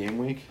triple game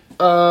week.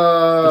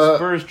 The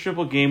Spurs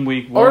triple game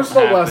week won't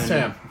Arsenal, happen West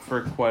Ham.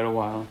 for quite a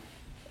while.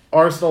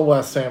 Arsenal,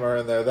 West Ham are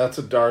in there. That's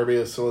a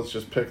derby, so let's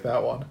just pick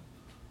that one.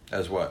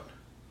 As what?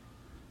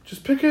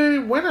 Just pick a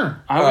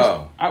winner.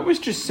 I was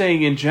just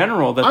saying in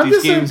general that I'm these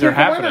just saying games are pick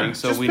a winner. happening,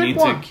 so Just we pick need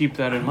one. to keep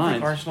that in I think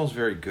mind. Arsenal's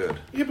very good.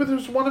 Yeah, but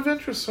there's one of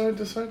interest, so I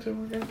decided to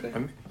we're gonna pick.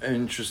 I'm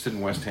interested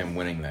in West Ham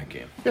winning that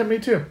game. Yeah, me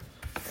too.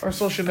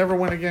 Arsenal should never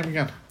win a game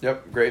again.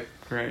 Yep, great.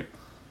 Great.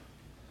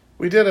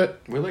 We did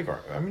it. We like.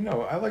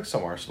 No, I like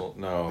some Arsenal.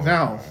 No,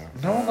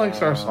 No one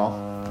likes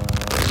Arsenal.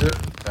 Is it?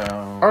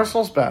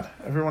 Arsenal's bad.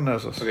 Everyone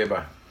knows this. Okay,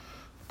 bye.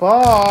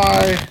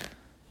 Bye,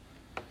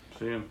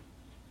 See you.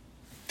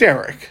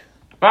 Derek.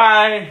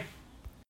 Bye.